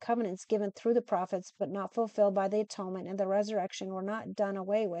prophecies and covenants given through the prophets, but not fulfilled by the atonement and the resurrection, were not done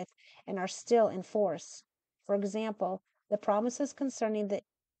away with and are still in force. For example, the promises concerning the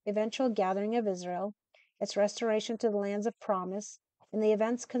eventual gathering of Israel, its restoration to the lands of promise, and the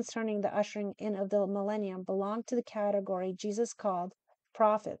events concerning the ushering in of the millennium belong to the category Jesus called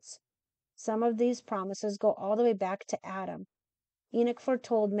prophets. Some of these promises go all the way back to Adam. Enoch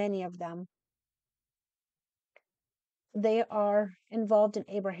foretold many of them. They are involved in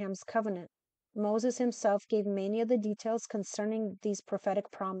Abraham's covenant. Moses himself gave many of the details concerning these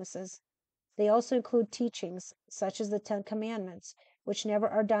prophetic promises. They also include teachings, such as the 10 Commandments, which never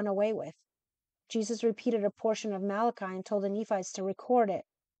are done away with. Jesus repeated a portion of Malachi and told the Nephites to record it.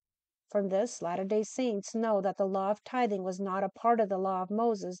 From this, Latter-day Saints know that the law of tithing was not a part of the law of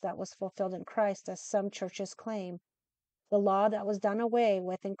Moses that was fulfilled in Christ, as some churches claim. The law that was done away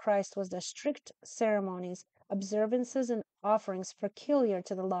with in Christ was the strict ceremonies, observances, and offerings peculiar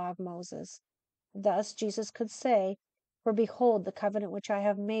to the law of Moses. Thus Jesus could say, "For behold, the covenant which I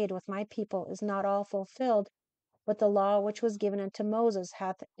have made with my people is not all fulfilled, but the law which was given unto Moses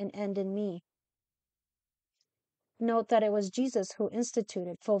hath an end in me." Note that it was Jesus who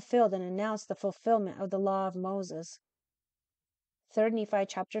instituted, fulfilled, and announced the fulfillment of the law of Moses. 3 Nephi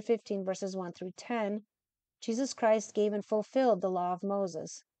chapter 15, verses 1 through 10. Jesus Christ gave and fulfilled the law of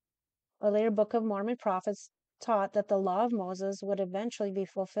Moses. A later Book of Mormon prophets taught that the law of Moses would eventually be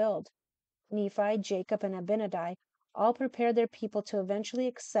fulfilled. Nephi, Jacob, and Abinadi all prepared their people to eventually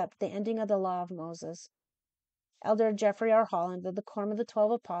accept the ending of the law of Moses. Elder Jeffrey R. Holland of the Quorum of the 12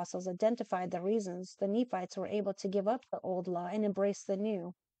 Apostles identified the reasons the Nephites were able to give up the old law and embrace the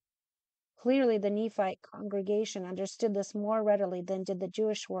new. Clearly, the Nephite congregation understood this more readily than did the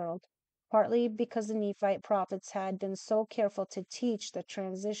Jewish world, partly because the Nephite prophets had been so careful to teach the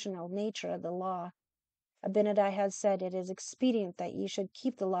transitional nature of the law. Abinadi had said, "It is expedient that ye should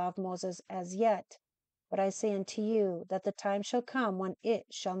keep the law of Moses as yet. But I say unto you, that the time shall come when it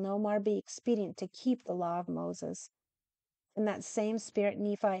shall no more be expedient to keep the law of Moses." In that same spirit,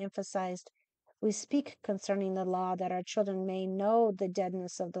 Nephi emphasized, "We speak concerning the law, that our children may know the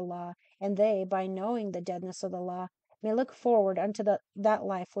deadness of the law, and they, by knowing the deadness of the law, may look forward unto that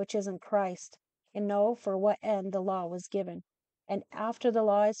life which is in Christ, and know for what end the law was given. And after the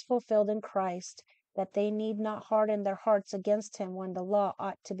law is fulfilled in Christ, that they need not harden their hearts against him when the law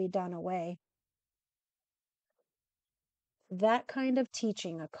ought to be done away." That kind of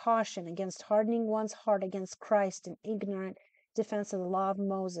teaching, a caution against hardening one's heart against Christ in ignorant defense of the law of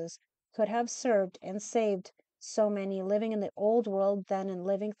Moses, could have served and saved so many living in the old world then and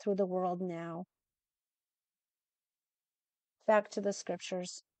living through the world now. Back to the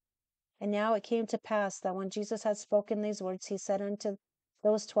scriptures. And now it came to pass that when Jesus had spoken these words, he said unto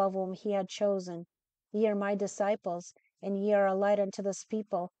those 12 whom he had chosen, Ye are my disciples, and ye are a light unto this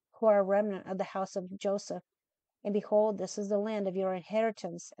people, who are a remnant of the house of Joseph. And behold, this is the land of your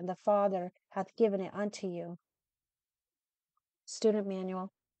inheritance, and the Father hath given it unto you. Student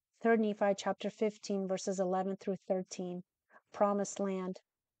Manual, 3 Nephi chapter 15, verses 11 through 13. Promised Land.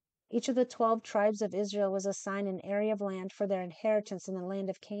 Each of the 12 tribes of Israel was assigned an area of land for their inheritance in the land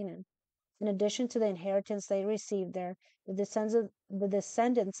of Canaan. In addition to the inheritance they received there, the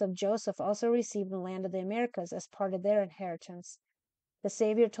descendants of Joseph also received the land of the Americas as part of their inheritance. The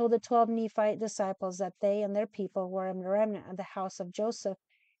Savior told the 12 Nephite disciples that they and their people were a remnant of the house of Joseph,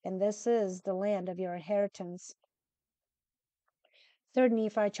 and this is the land of your inheritance. 3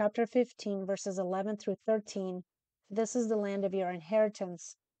 Nephi chapter 15, verses 11 through 13. This is the land of your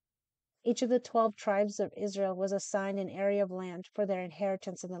inheritance. Each of the 12 tribes of Israel was assigned an area of land for their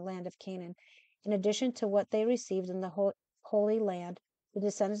inheritance in the land of Canaan. In addition to what they received in the Holy Land, the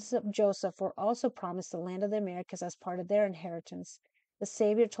descendants of Joseph were also promised the land of the Americas as part of their inheritance. The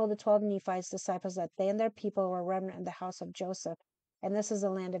Savior told the 12 Nephites disciples that they and their people were a remnant in the house of Joseph, and this is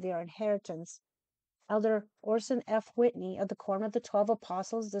the land of your inheritance. Elder Orson F. Whitney of the Quorum of the 12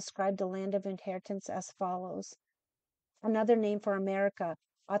 Apostles described the land of inheritance as follows. Another name for America,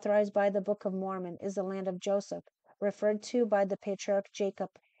 authorized by the Book of Mormon, is the land of Joseph, referred to by the patriarch Jacob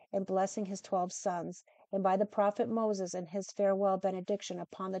in blessing his 12 sons, and by the prophet Moses in his farewell benediction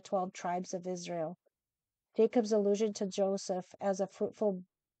upon the 12 tribes of Israel. Jacob's allusion to Joseph as a fruitful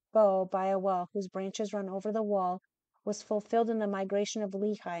bough by a well whose branches run over the wall was fulfilled in the migration of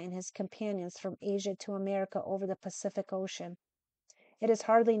Lehi and his companions from Asia to America over the Pacific Ocean. It is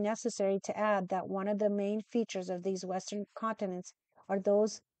hardly necessary to add that one of the main features of these western continents are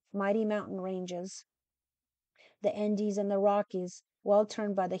those mighty mountain ranges, the Andes and the Rockies, well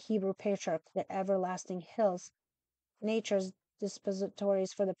termed by the Hebrew patriarch the everlasting hills, nature's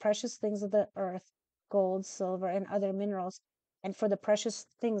depositories for the precious things of the earth, gold, silver, and other minerals, and for the precious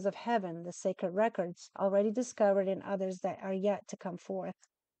things of heaven, the sacred records, already discovered and others that are yet to come forth.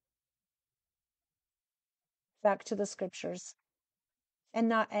 Back to the scriptures. And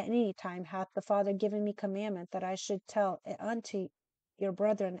not at any time hath the Father given me commandment that I should tell it unto your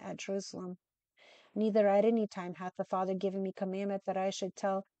brethren at Jerusalem. Neither at any time hath the Father given me commandment that I should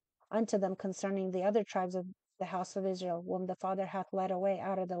tell unto them concerning the other tribes of the house of Israel, whom the Father hath led away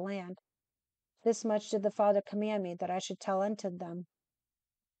out of the land. This much did the Father command me, that I should tell unto them.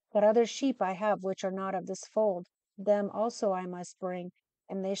 But other sheep I have which are not of this fold, them also I must bring,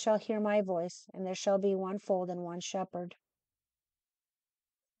 and they shall hear my voice, and there shall be one fold and one shepherd.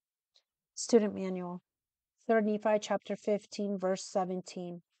 Student Manual, 3 Nephi chapter 15, verse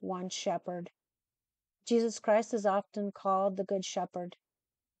 17, one shepherd. Jesus Christ is often called the Good Shepherd.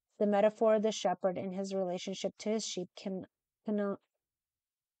 The metaphor of the shepherd in his relationship to his sheep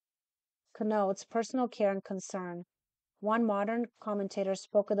connotes personal care and concern. One modern commentator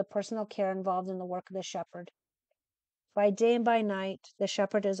spoke of the personal care involved in the work of the shepherd. By day and by night, the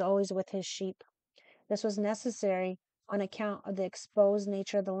shepherd is always with his sheep. This was necessary on account of the exposed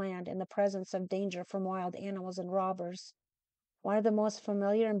nature of the land and the presence of danger from wild animals and robbers. One of the most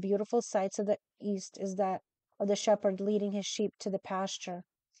familiar and beautiful sights of the East is that of the shepherd leading his sheep to the pasture.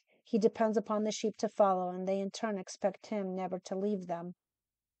 He depends upon the sheep to follow, and they in turn expect him never to leave them.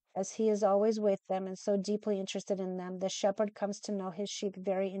 As he is always with them and so deeply interested in them, the shepherd comes to know his sheep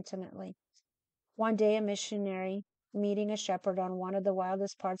very intimately. One day a missionary, meeting a shepherd on one of the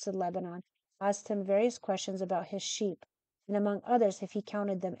wildest parts of Lebanon, asked him various questions about his sheep, and among others if he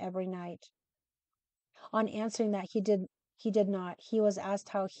counted them every night. On answering that he did not, he was asked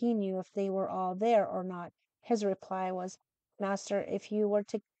how he knew if they were all there or not. His reply was, Master, if you were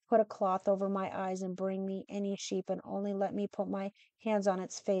to put a cloth over my eyes and bring me any sheep and only let me put my hands on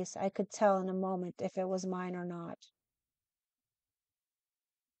its face, I could tell in a moment if it was mine or not.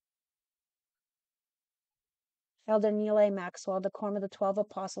 Elder Neal A. Maxwell, the Quorum of the 12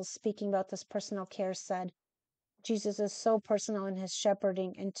 Apostles, speaking about this personal care, said, Jesus is so personal in his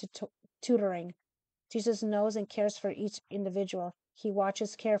shepherding and tutoring. Jesus knows and cares for each individual. He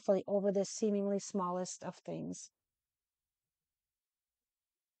watches carefully over the seemingly smallest of things.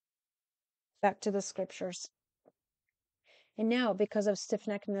 Back to the scriptures. And now, because of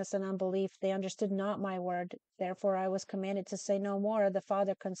stiffneckedness and unbelief, they understood not my word. Therefore I was commanded to say no more of the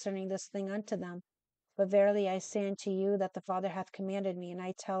Father concerning this thing unto them. But verily I say unto you that the Father hath commanded me, and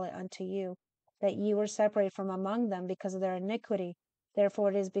I tell it unto you, that ye were separated from among them because of their iniquity. Therefore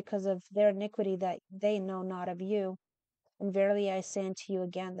it is because of their iniquity that they know not of you. And verily I say unto you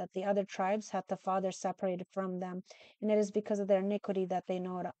again, that the other tribes hath the Father separated from them, and it is because of their iniquity that they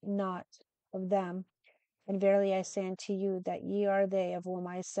know it not of them. And verily I say unto you, that ye are they of whom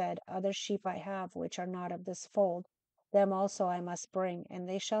I said, Other sheep I have, which are not of this fold. Them also I must bring, and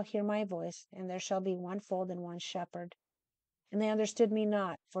they shall hear my voice, and there shall be one fold and one shepherd. And they understood me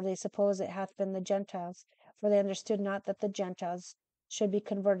not, for they suppose it hath been the Gentiles, for they understood not that the Gentiles should be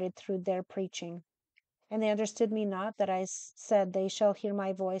converted through their preaching. And they understood me not that I said, They shall hear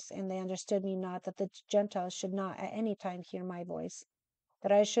my voice, and they understood me not that the Gentiles should not at any time hear my voice,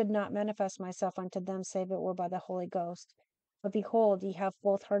 that I should not manifest myself unto them, save it were by the Holy Ghost. But behold, ye have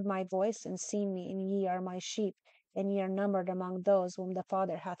both heard my voice and seen me, and ye are my sheep, and ye are numbered among those whom the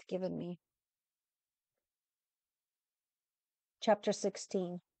Father hath given me. Chapter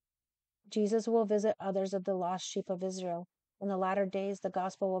 16. Jesus will visit others of the lost sheep of Israel. In the latter days, the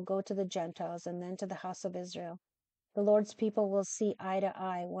gospel will go to the Gentiles and then to the house of Israel. The Lord's people will see eye to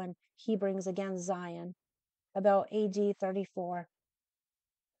eye when he brings again Zion. About AD 34.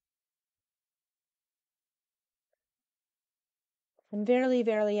 And verily,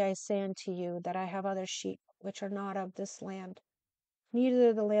 verily, I say unto you, that I have other sheep, which are not of this land,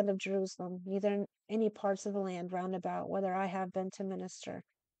 neither the land of Jerusalem, neither in any parts of the land round about, whither I have been to minister.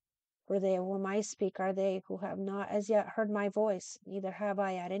 For they of whom I speak are they who have not as yet heard my voice, neither have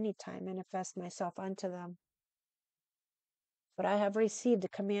I at any time manifest myself unto them. But I have received a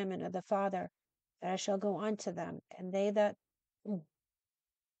commandment of the Father, that I shall go unto them, and that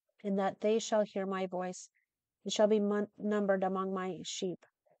they shall hear my voice, and shall be numbered among my sheep,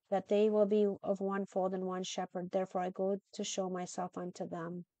 that they will be of one fold and one shepherd. Therefore I go to show myself unto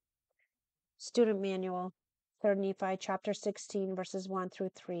them. Student Manual, 3 Nephi chapter 16, verses 1 through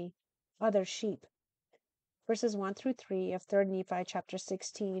 3. Other sheep. Verses 1 through 3 of 3 Nephi chapter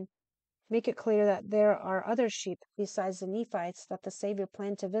 16 make it clear that there are other sheep besides the Nephites, that the Savior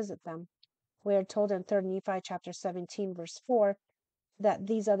planned to visit them. We are told in 3 Nephi chapter 17, verse 4, that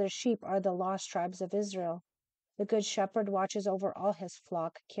these other sheep are the lost tribes of Israel. The Good Shepherd watches over all his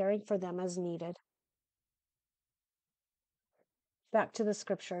flock, caring for them as needed. Back to the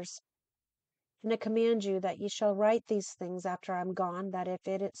Scriptures. And I command you that ye shall write these things after I am gone, that if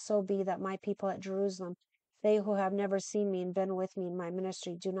it so be that my people at Jerusalem, they who have never seen me and been with me in my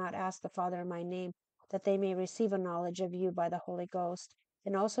ministry, do not ask the Father in my name, that they may receive a knowledge of you by the Holy Ghost,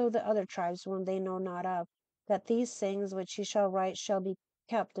 and also the other tribes whom they know not of, that these things which ye shall write shall be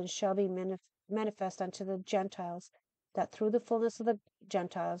kept and shall be manifest unto the Gentiles, that through the fullness of the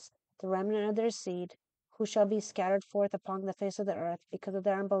Gentiles, the remnant of their seed, who shall be scattered forth upon the face of the earth, because of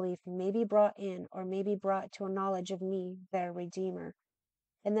their unbelief, may be brought in, or may be brought to a knowledge of me, their Redeemer.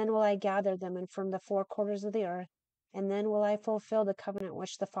 And then will I gather them in from the four quarters of the earth, and then will I fulfill the covenant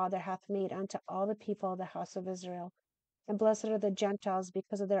which the Father hath made unto all the people of the house of Israel. And blessed are the Gentiles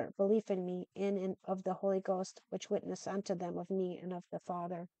because of their belief in me, in and of the Holy Ghost, which witness unto them of me and of the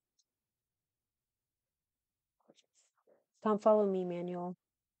Father. Come follow me, Manual.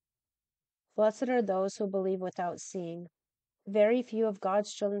 Blessed are those who believe without seeing. Very few of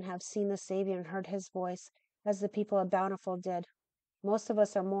God's children have seen the Savior and heard his voice, as the people of Bountiful did. Most of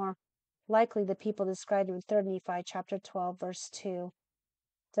us are more likely the people described in 3 Nephi chapter 12, verse 2,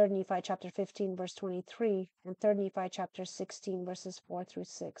 3 Nephi chapter 15, verse 23, and 3 Nephi chapter 16, verses 4 through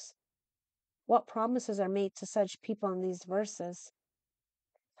 6. What promises are made to such people in these verses?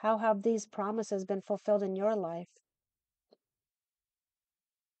 How have these promises been fulfilled in your life?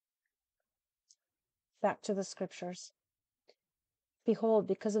 Back to the Scriptures. Behold,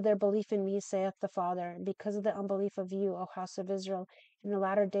 because of their belief in me, saith the Father, and because of the unbelief of you, O house of Israel, in the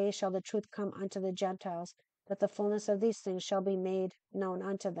latter days shall the truth come unto the Gentiles, that the fullness of these things shall be made known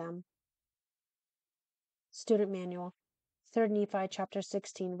unto them. Student Manual, 3 Nephi chapter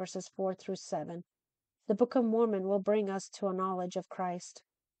 16, verses 4 through 7. The Book of Mormon will bring us to a knowledge of Christ.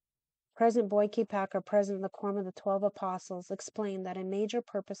 President Boyd K. Packer, president of the Quorum of the 12 Apostles, explained that a major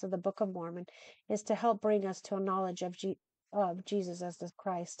purpose of the Book of Mormon is to help bring us to a knowledge of Jesus as the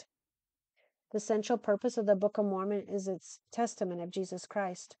Christ. The central purpose of the Book of Mormon is its testament of Jesus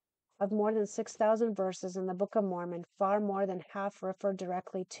Christ. Of more than 6,000 verses in the Book of Mormon, far more than half refer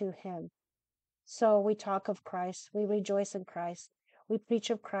directly to him. So we talk of Christ, we rejoice in Christ, we preach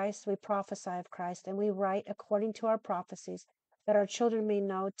of Christ, we prophesy of Christ, and we write according to our prophecies, that our children may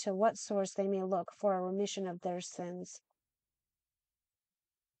know to what source they may look for a remission of their sins.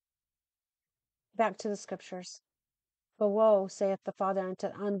 Back to the Scriptures. But woe, saith the Father unto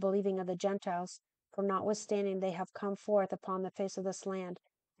the unbelieving of the Gentiles, for notwithstanding they have come forth upon the face of this land,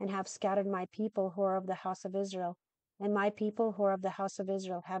 and have scattered my people who are of the house of Israel, and my people who are of the house of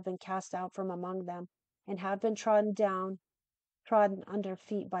Israel have been cast out from among them, and have been trodden down trodden under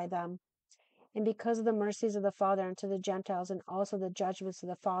feet by them. And because of the mercies of the Father unto the Gentiles, and also the judgments of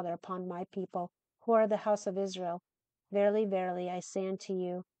the Father upon my people, who are the house of Israel, verily, verily, I say unto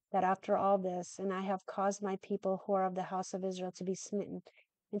you, that after all this, and I have caused my people who are of the house of Israel to be smitten,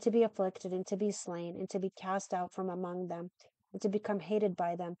 and to be afflicted, and to be slain, and to be cast out from among them, and to become hated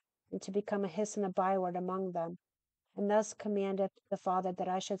by them, and to become a hiss and a byword among them. And thus commandeth the Father that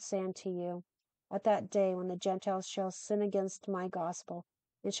I should say unto you, at that day when the Gentiles shall sin against my gospel,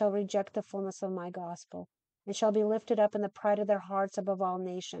 and shall reject the fullness of my gospel, and shall be lifted up in the pride of their hearts above all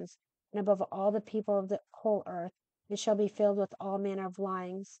nations, and above all the people of the whole earth, and shall be filled with all manner of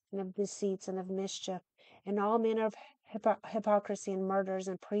lyings, and of deceits, and of mischief, and all manner of hypocrisy, and murders,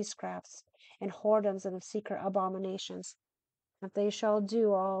 and priestcrafts, and whoredoms, and of secret abominations. If they shall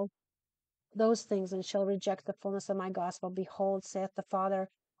do all those things, and shall reject the fullness of my gospel, behold, saith the Father,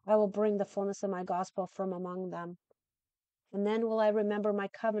 I will bring the fullness of my gospel from among them. And then will I remember my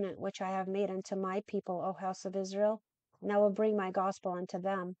covenant which I have made unto my people, O house of Israel, and I will bring my gospel unto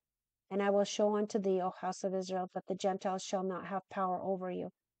them. And I will show unto thee, O house of Israel, that the Gentiles shall not have power over you.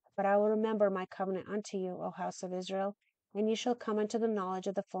 But I will remember my covenant unto you, O house of Israel, and ye shall come unto the knowledge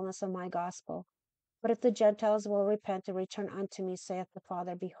of the fullness of my gospel. But if the Gentiles will repent and return unto me, saith the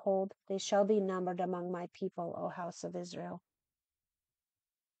Father, behold, they shall be numbered among my people, O house of Israel.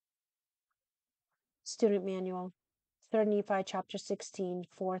 Student Manual, 3 Nephi chapter 16,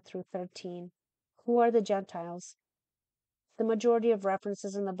 4 through 13. Who are the Gentiles? The majority of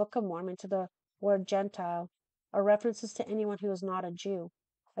references in the Book of Mormon to the word Gentile are references to anyone who is not a Jew.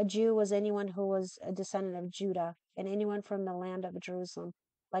 A Jew was anyone who was a descendant of Judah, and anyone from the land of Jerusalem,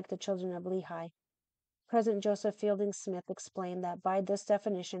 like the children of Lehi. President Joseph Fielding Smith explained that by this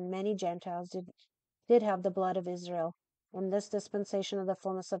definition, many Gentiles did have the blood of Israel. In this dispensation of the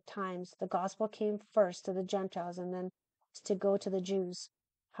fullness of times, the gospel came first to the Gentiles and then to go to the Jews.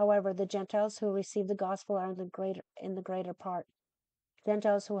 However, the Gentiles who receive the gospel are in the greater part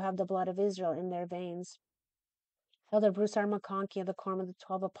Gentiles who have the blood of Israel in their veins. Elder Bruce R. McConkie of the Quorum of the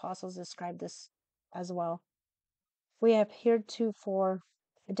 12 Apostles described this as well. We have heretofore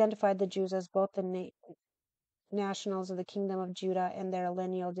identified the Jews as both the nationals of the kingdom of Judah and their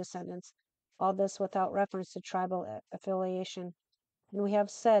lineal descendants, all this without reference to tribal affiliation. And we have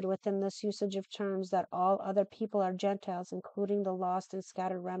said within this usage of terms that all other people are Gentiles, including the lost and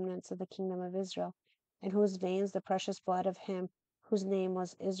scattered remnants of the kingdom of Israel, in whose veins the precious blood of him whose name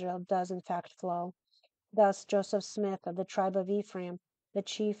was Israel does in fact flow. Thus Joseph Smith of the tribe of Ephraim, the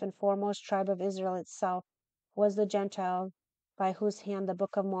chief and foremost tribe of Israel itself, was the Gentile by whose hand the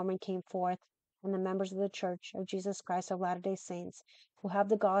Book of Mormon came forth, and the members of the Church of Jesus Christ of Latter-day Saints, who have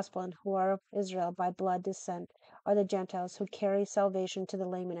the gospel and who are of Israel by blood descent, are the Gentiles who carry salvation to the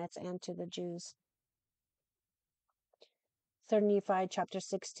Lamanites and to the Jews. 3 Nephi chapter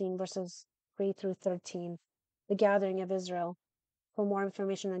 16, verses 3 through 13. The gathering of Israel. For more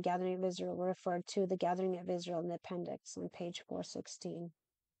information on the gathering of Israel, refer to the gathering of Israel in the appendix on page 416.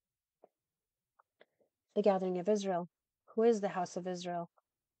 The gathering of Israel. Who is the house of Israel?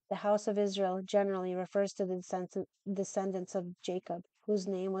 The house of Israel generally refers to the descendants of Jacob, whose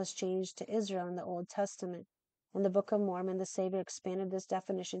name was changed to Israel in the Old Testament. In the Book of Mormon, the Savior expanded this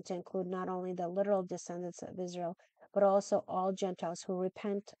definition to include not only the literal descendants of Israel, but also all Gentiles who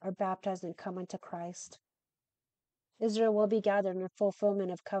repent, are baptized, and come unto Christ. Israel will be gathered in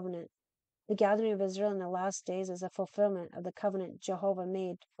fulfillment of covenant. The gathering of Israel in the last days is a fulfillment of the covenant Jehovah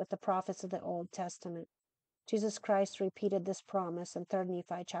made with the prophets of the Old Testament. Jesus Christ repeated this promise in 3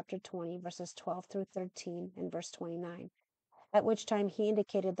 Nephi chapter 20, verses 12 through 13 and verse 29, at which time he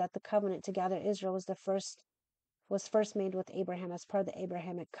indicated that the covenant to gather Israel was first made with Abraham as part of the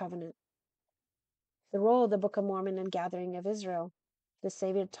Abrahamic covenant. The role of the Book of Mormon in gathering of Israel. The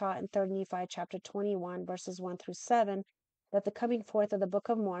Savior taught in 3 Nephi chapter 21, verses 1 through 7, that the coming forth of the Book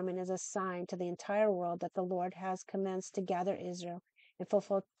of Mormon is a sign to the entire world that the Lord has commenced to gather Israel and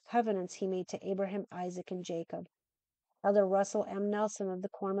fulfill covenants he made to Abraham, Isaac, and Jacob. Elder Russell M. Nelson of the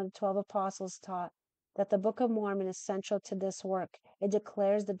Quorum of the 12 Apostles taught that the Book of Mormon is central to this work. It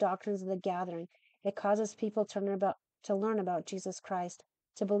declares the doctrines of the gathering. It causes people to learn about Jesus Christ,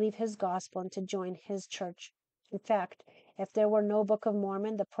 to believe his gospel, and to join his church. In fact, if there were no Book of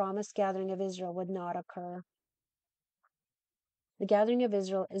Mormon, the promised gathering of Israel would not occur. The gathering of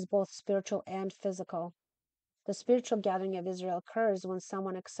Israel is both spiritual and physical. The spiritual gathering of Israel occurs when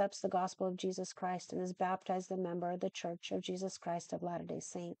someone accepts the gospel of Jesus Christ and is baptized a member of the Church of Jesus Christ of Latter-day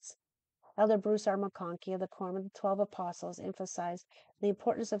Saints. Elder Bruce R. McConkie of the Quorum of the 12 Apostles emphasized the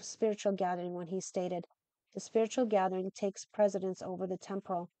importance of spiritual gathering when he stated, "The spiritual gathering takes precedence over the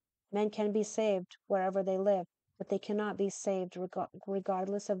temporal. Men can be saved wherever they live. but they cannot be saved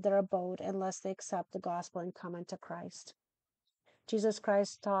regardless of their abode unless they accept the gospel and come unto Christ. Jesus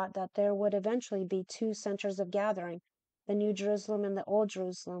Christ taught that there would eventually be two centers of gathering, the New Jerusalem and the Old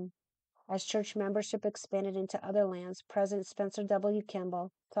Jerusalem. As church membership expanded into other lands, President Spencer W.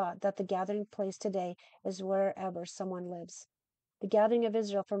 Kimball thought that the gathering place today is wherever someone lives. The gathering of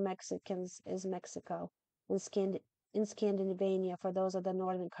Israel for Mexicans is Mexico, in Scandinavia for those of the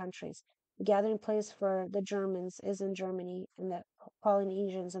northern countries. The gathering place for the Germans is in Germany, and the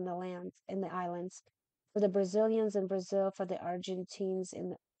Polynesians in the islands, for the Brazilians in Brazil, for the Argentines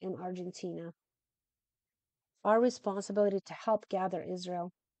in Argentina. Our responsibility to help gather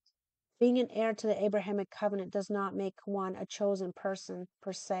Israel. Being an heir to the Abrahamic covenant does not make one a chosen person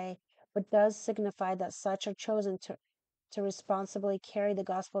per se, but does signify that such are chosen to responsibly carry the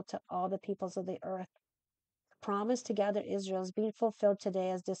gospel to all the peoples of the earth. The promise to gather Israel is being fulfilled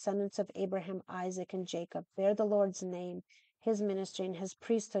today as descendants of Abraham, Isaac, and Jacob bear the Lord's name, his ministry, and his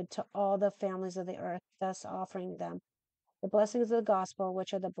priesthood to all the families of the earth, thus offering them the blessings of the gospel,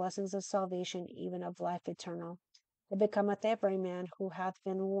 which are the blessings of salvation, even of life eternal. It becometh every man who hath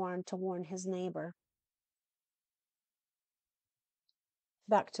been warned to warn his neighbor.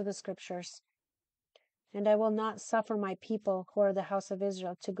 Back to the scriptures. And I will not suffer my people, who are the house of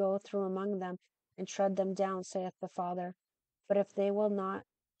Israel, to go through among them and tread them down, saith the Father. But if they will not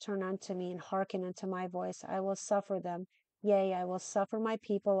turn unto me and hearken unto my voice, I will suffer them. Yea, I will suffer my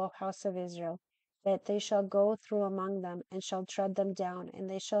people, O house of Israel, that they shall go through among them and shall tread them down, and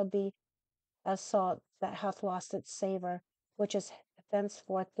they shall be as salt that hath lost its savour, which is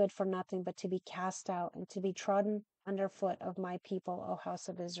thenceforth good for nothing but to be cast out and to be trodden under foot of my people, O house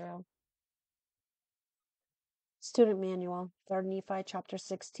of Israel. Student Manual, 3 Nephi chapter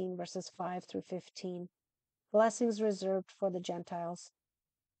 16, verses 5 through 15. Blessings reserved for the Gentiles.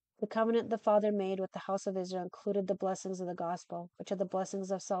 The covenant the Father made with the house of Israel included the blessings of the gospel, which are the blessings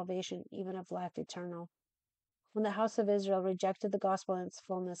of salvation, even of life eternal. When the house of Israel rejected the gospel in its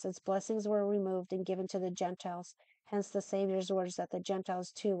fullness, its blessings were removed and given to the Gentiles. Hence the Savior's words that the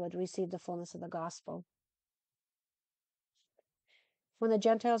Gentiles too would receive the fullness of the gospel. When the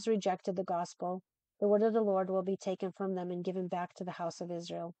Gentiles rejected the gospel, the word of the Lord will be taken from them and given back to the house of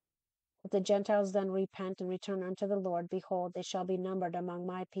Israel. If the Gentiles then repent and return unto the Lord, behold, they shall be numbered among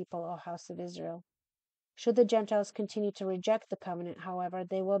my people, O house of Israel. Should the Gentiles continue to reject the covenant, however,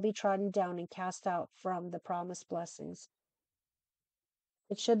 they will be trodden down and cast out from the promised blessings.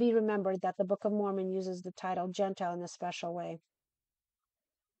 It should be remembered that the Book of Mormon uses the title Gentile in a special way.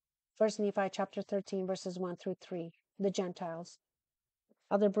 1 Nephi chapter 13, verses 1 through 3, the Gentiles.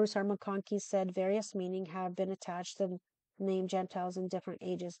 Elder Bruce R. McConkie said various meaning have been attached to the name Gentiles in different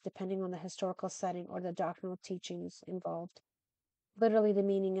ages, depending on the historical setting or the doctrinal teachings involved. Literally, the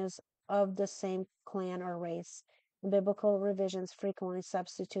meaning is of the same clan or race, and biblical revisions frequently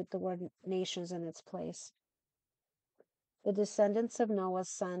substitute the word nations in its place. The descendants of Noah's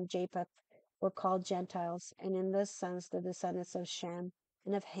son Japheth were called Gentiles, and in this sense the descendants of Shem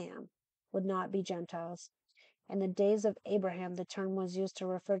and of Ham would not be Gentiles. In the days of Abraham, the term was used to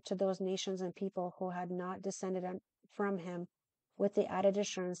refer to those nations and people who had not descended from him, with the added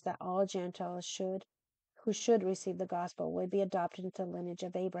assurance that all Gentiles who should receive the gospel would be adopted into the lineage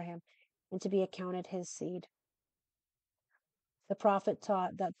of Abraham and to be accounted his seed. The prophet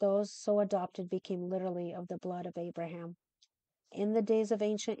taught that those so adopted became literally of the blood of Abraham. In the days of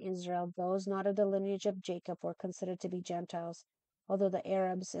ancient Israel, those not of the lineage of Jacob were considered to be Gentiles, although the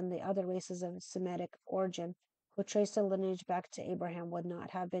Arabs and the other races of Semitic origin who traced the lineage back to Abraham would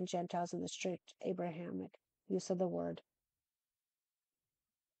not have been Gentiles in the strict Abrahamic use of the word.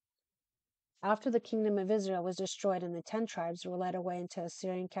 After the kingdom of Israel was destroyed and the 10 tribes were led away into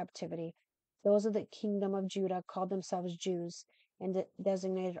Assyrian captivity, those of the kingdom of Judah called themselves Jews and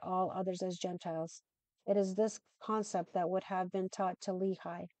designated all others as Gentiles. It is this concept that would have been taught to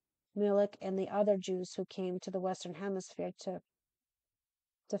Lehi, Mulek, and the other Jews who came to the Western Hemisphere to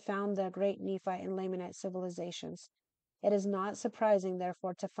found the great Nephi and Lamanite civilizations. It is not surprising,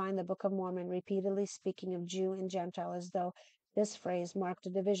 therefore, to find the Book of Mormon repeatedly speaking of Jew and Gentile as though this phrase marked a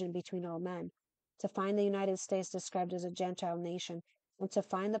division between all men, to find the United States described as a Gentile nation, and to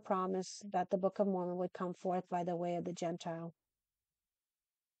find the promise that the Book of Mormon would come forth by the way of the Gentile.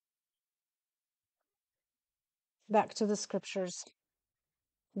 Back to the scriptures.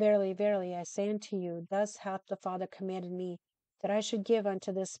 Verily, verily, I say unto you, thus hath the Father commanded me, that I should give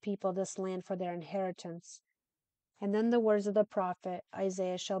unto this people this land for their inheritance. And then the words of the prophet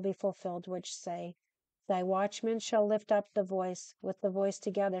Isaiah shall be fulfilled, which say, Thy watchmen shall lift up the voice, with the voice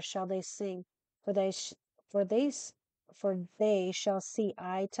together shall they sing, for they shall see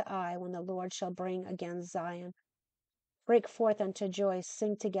eye to eye when the Lord shall bring again Zion Break forth unto joy,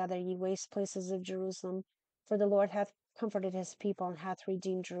 sing together, ye waste places of Jerusalem. For the Lord hath comforted his people, and hath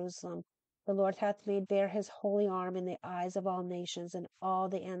redeemed Jerusalem. The Lord hath made bare his holy arm in the eyes of all nations, and all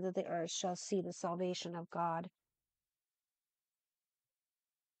the ends of the earth shall see the salvation of God.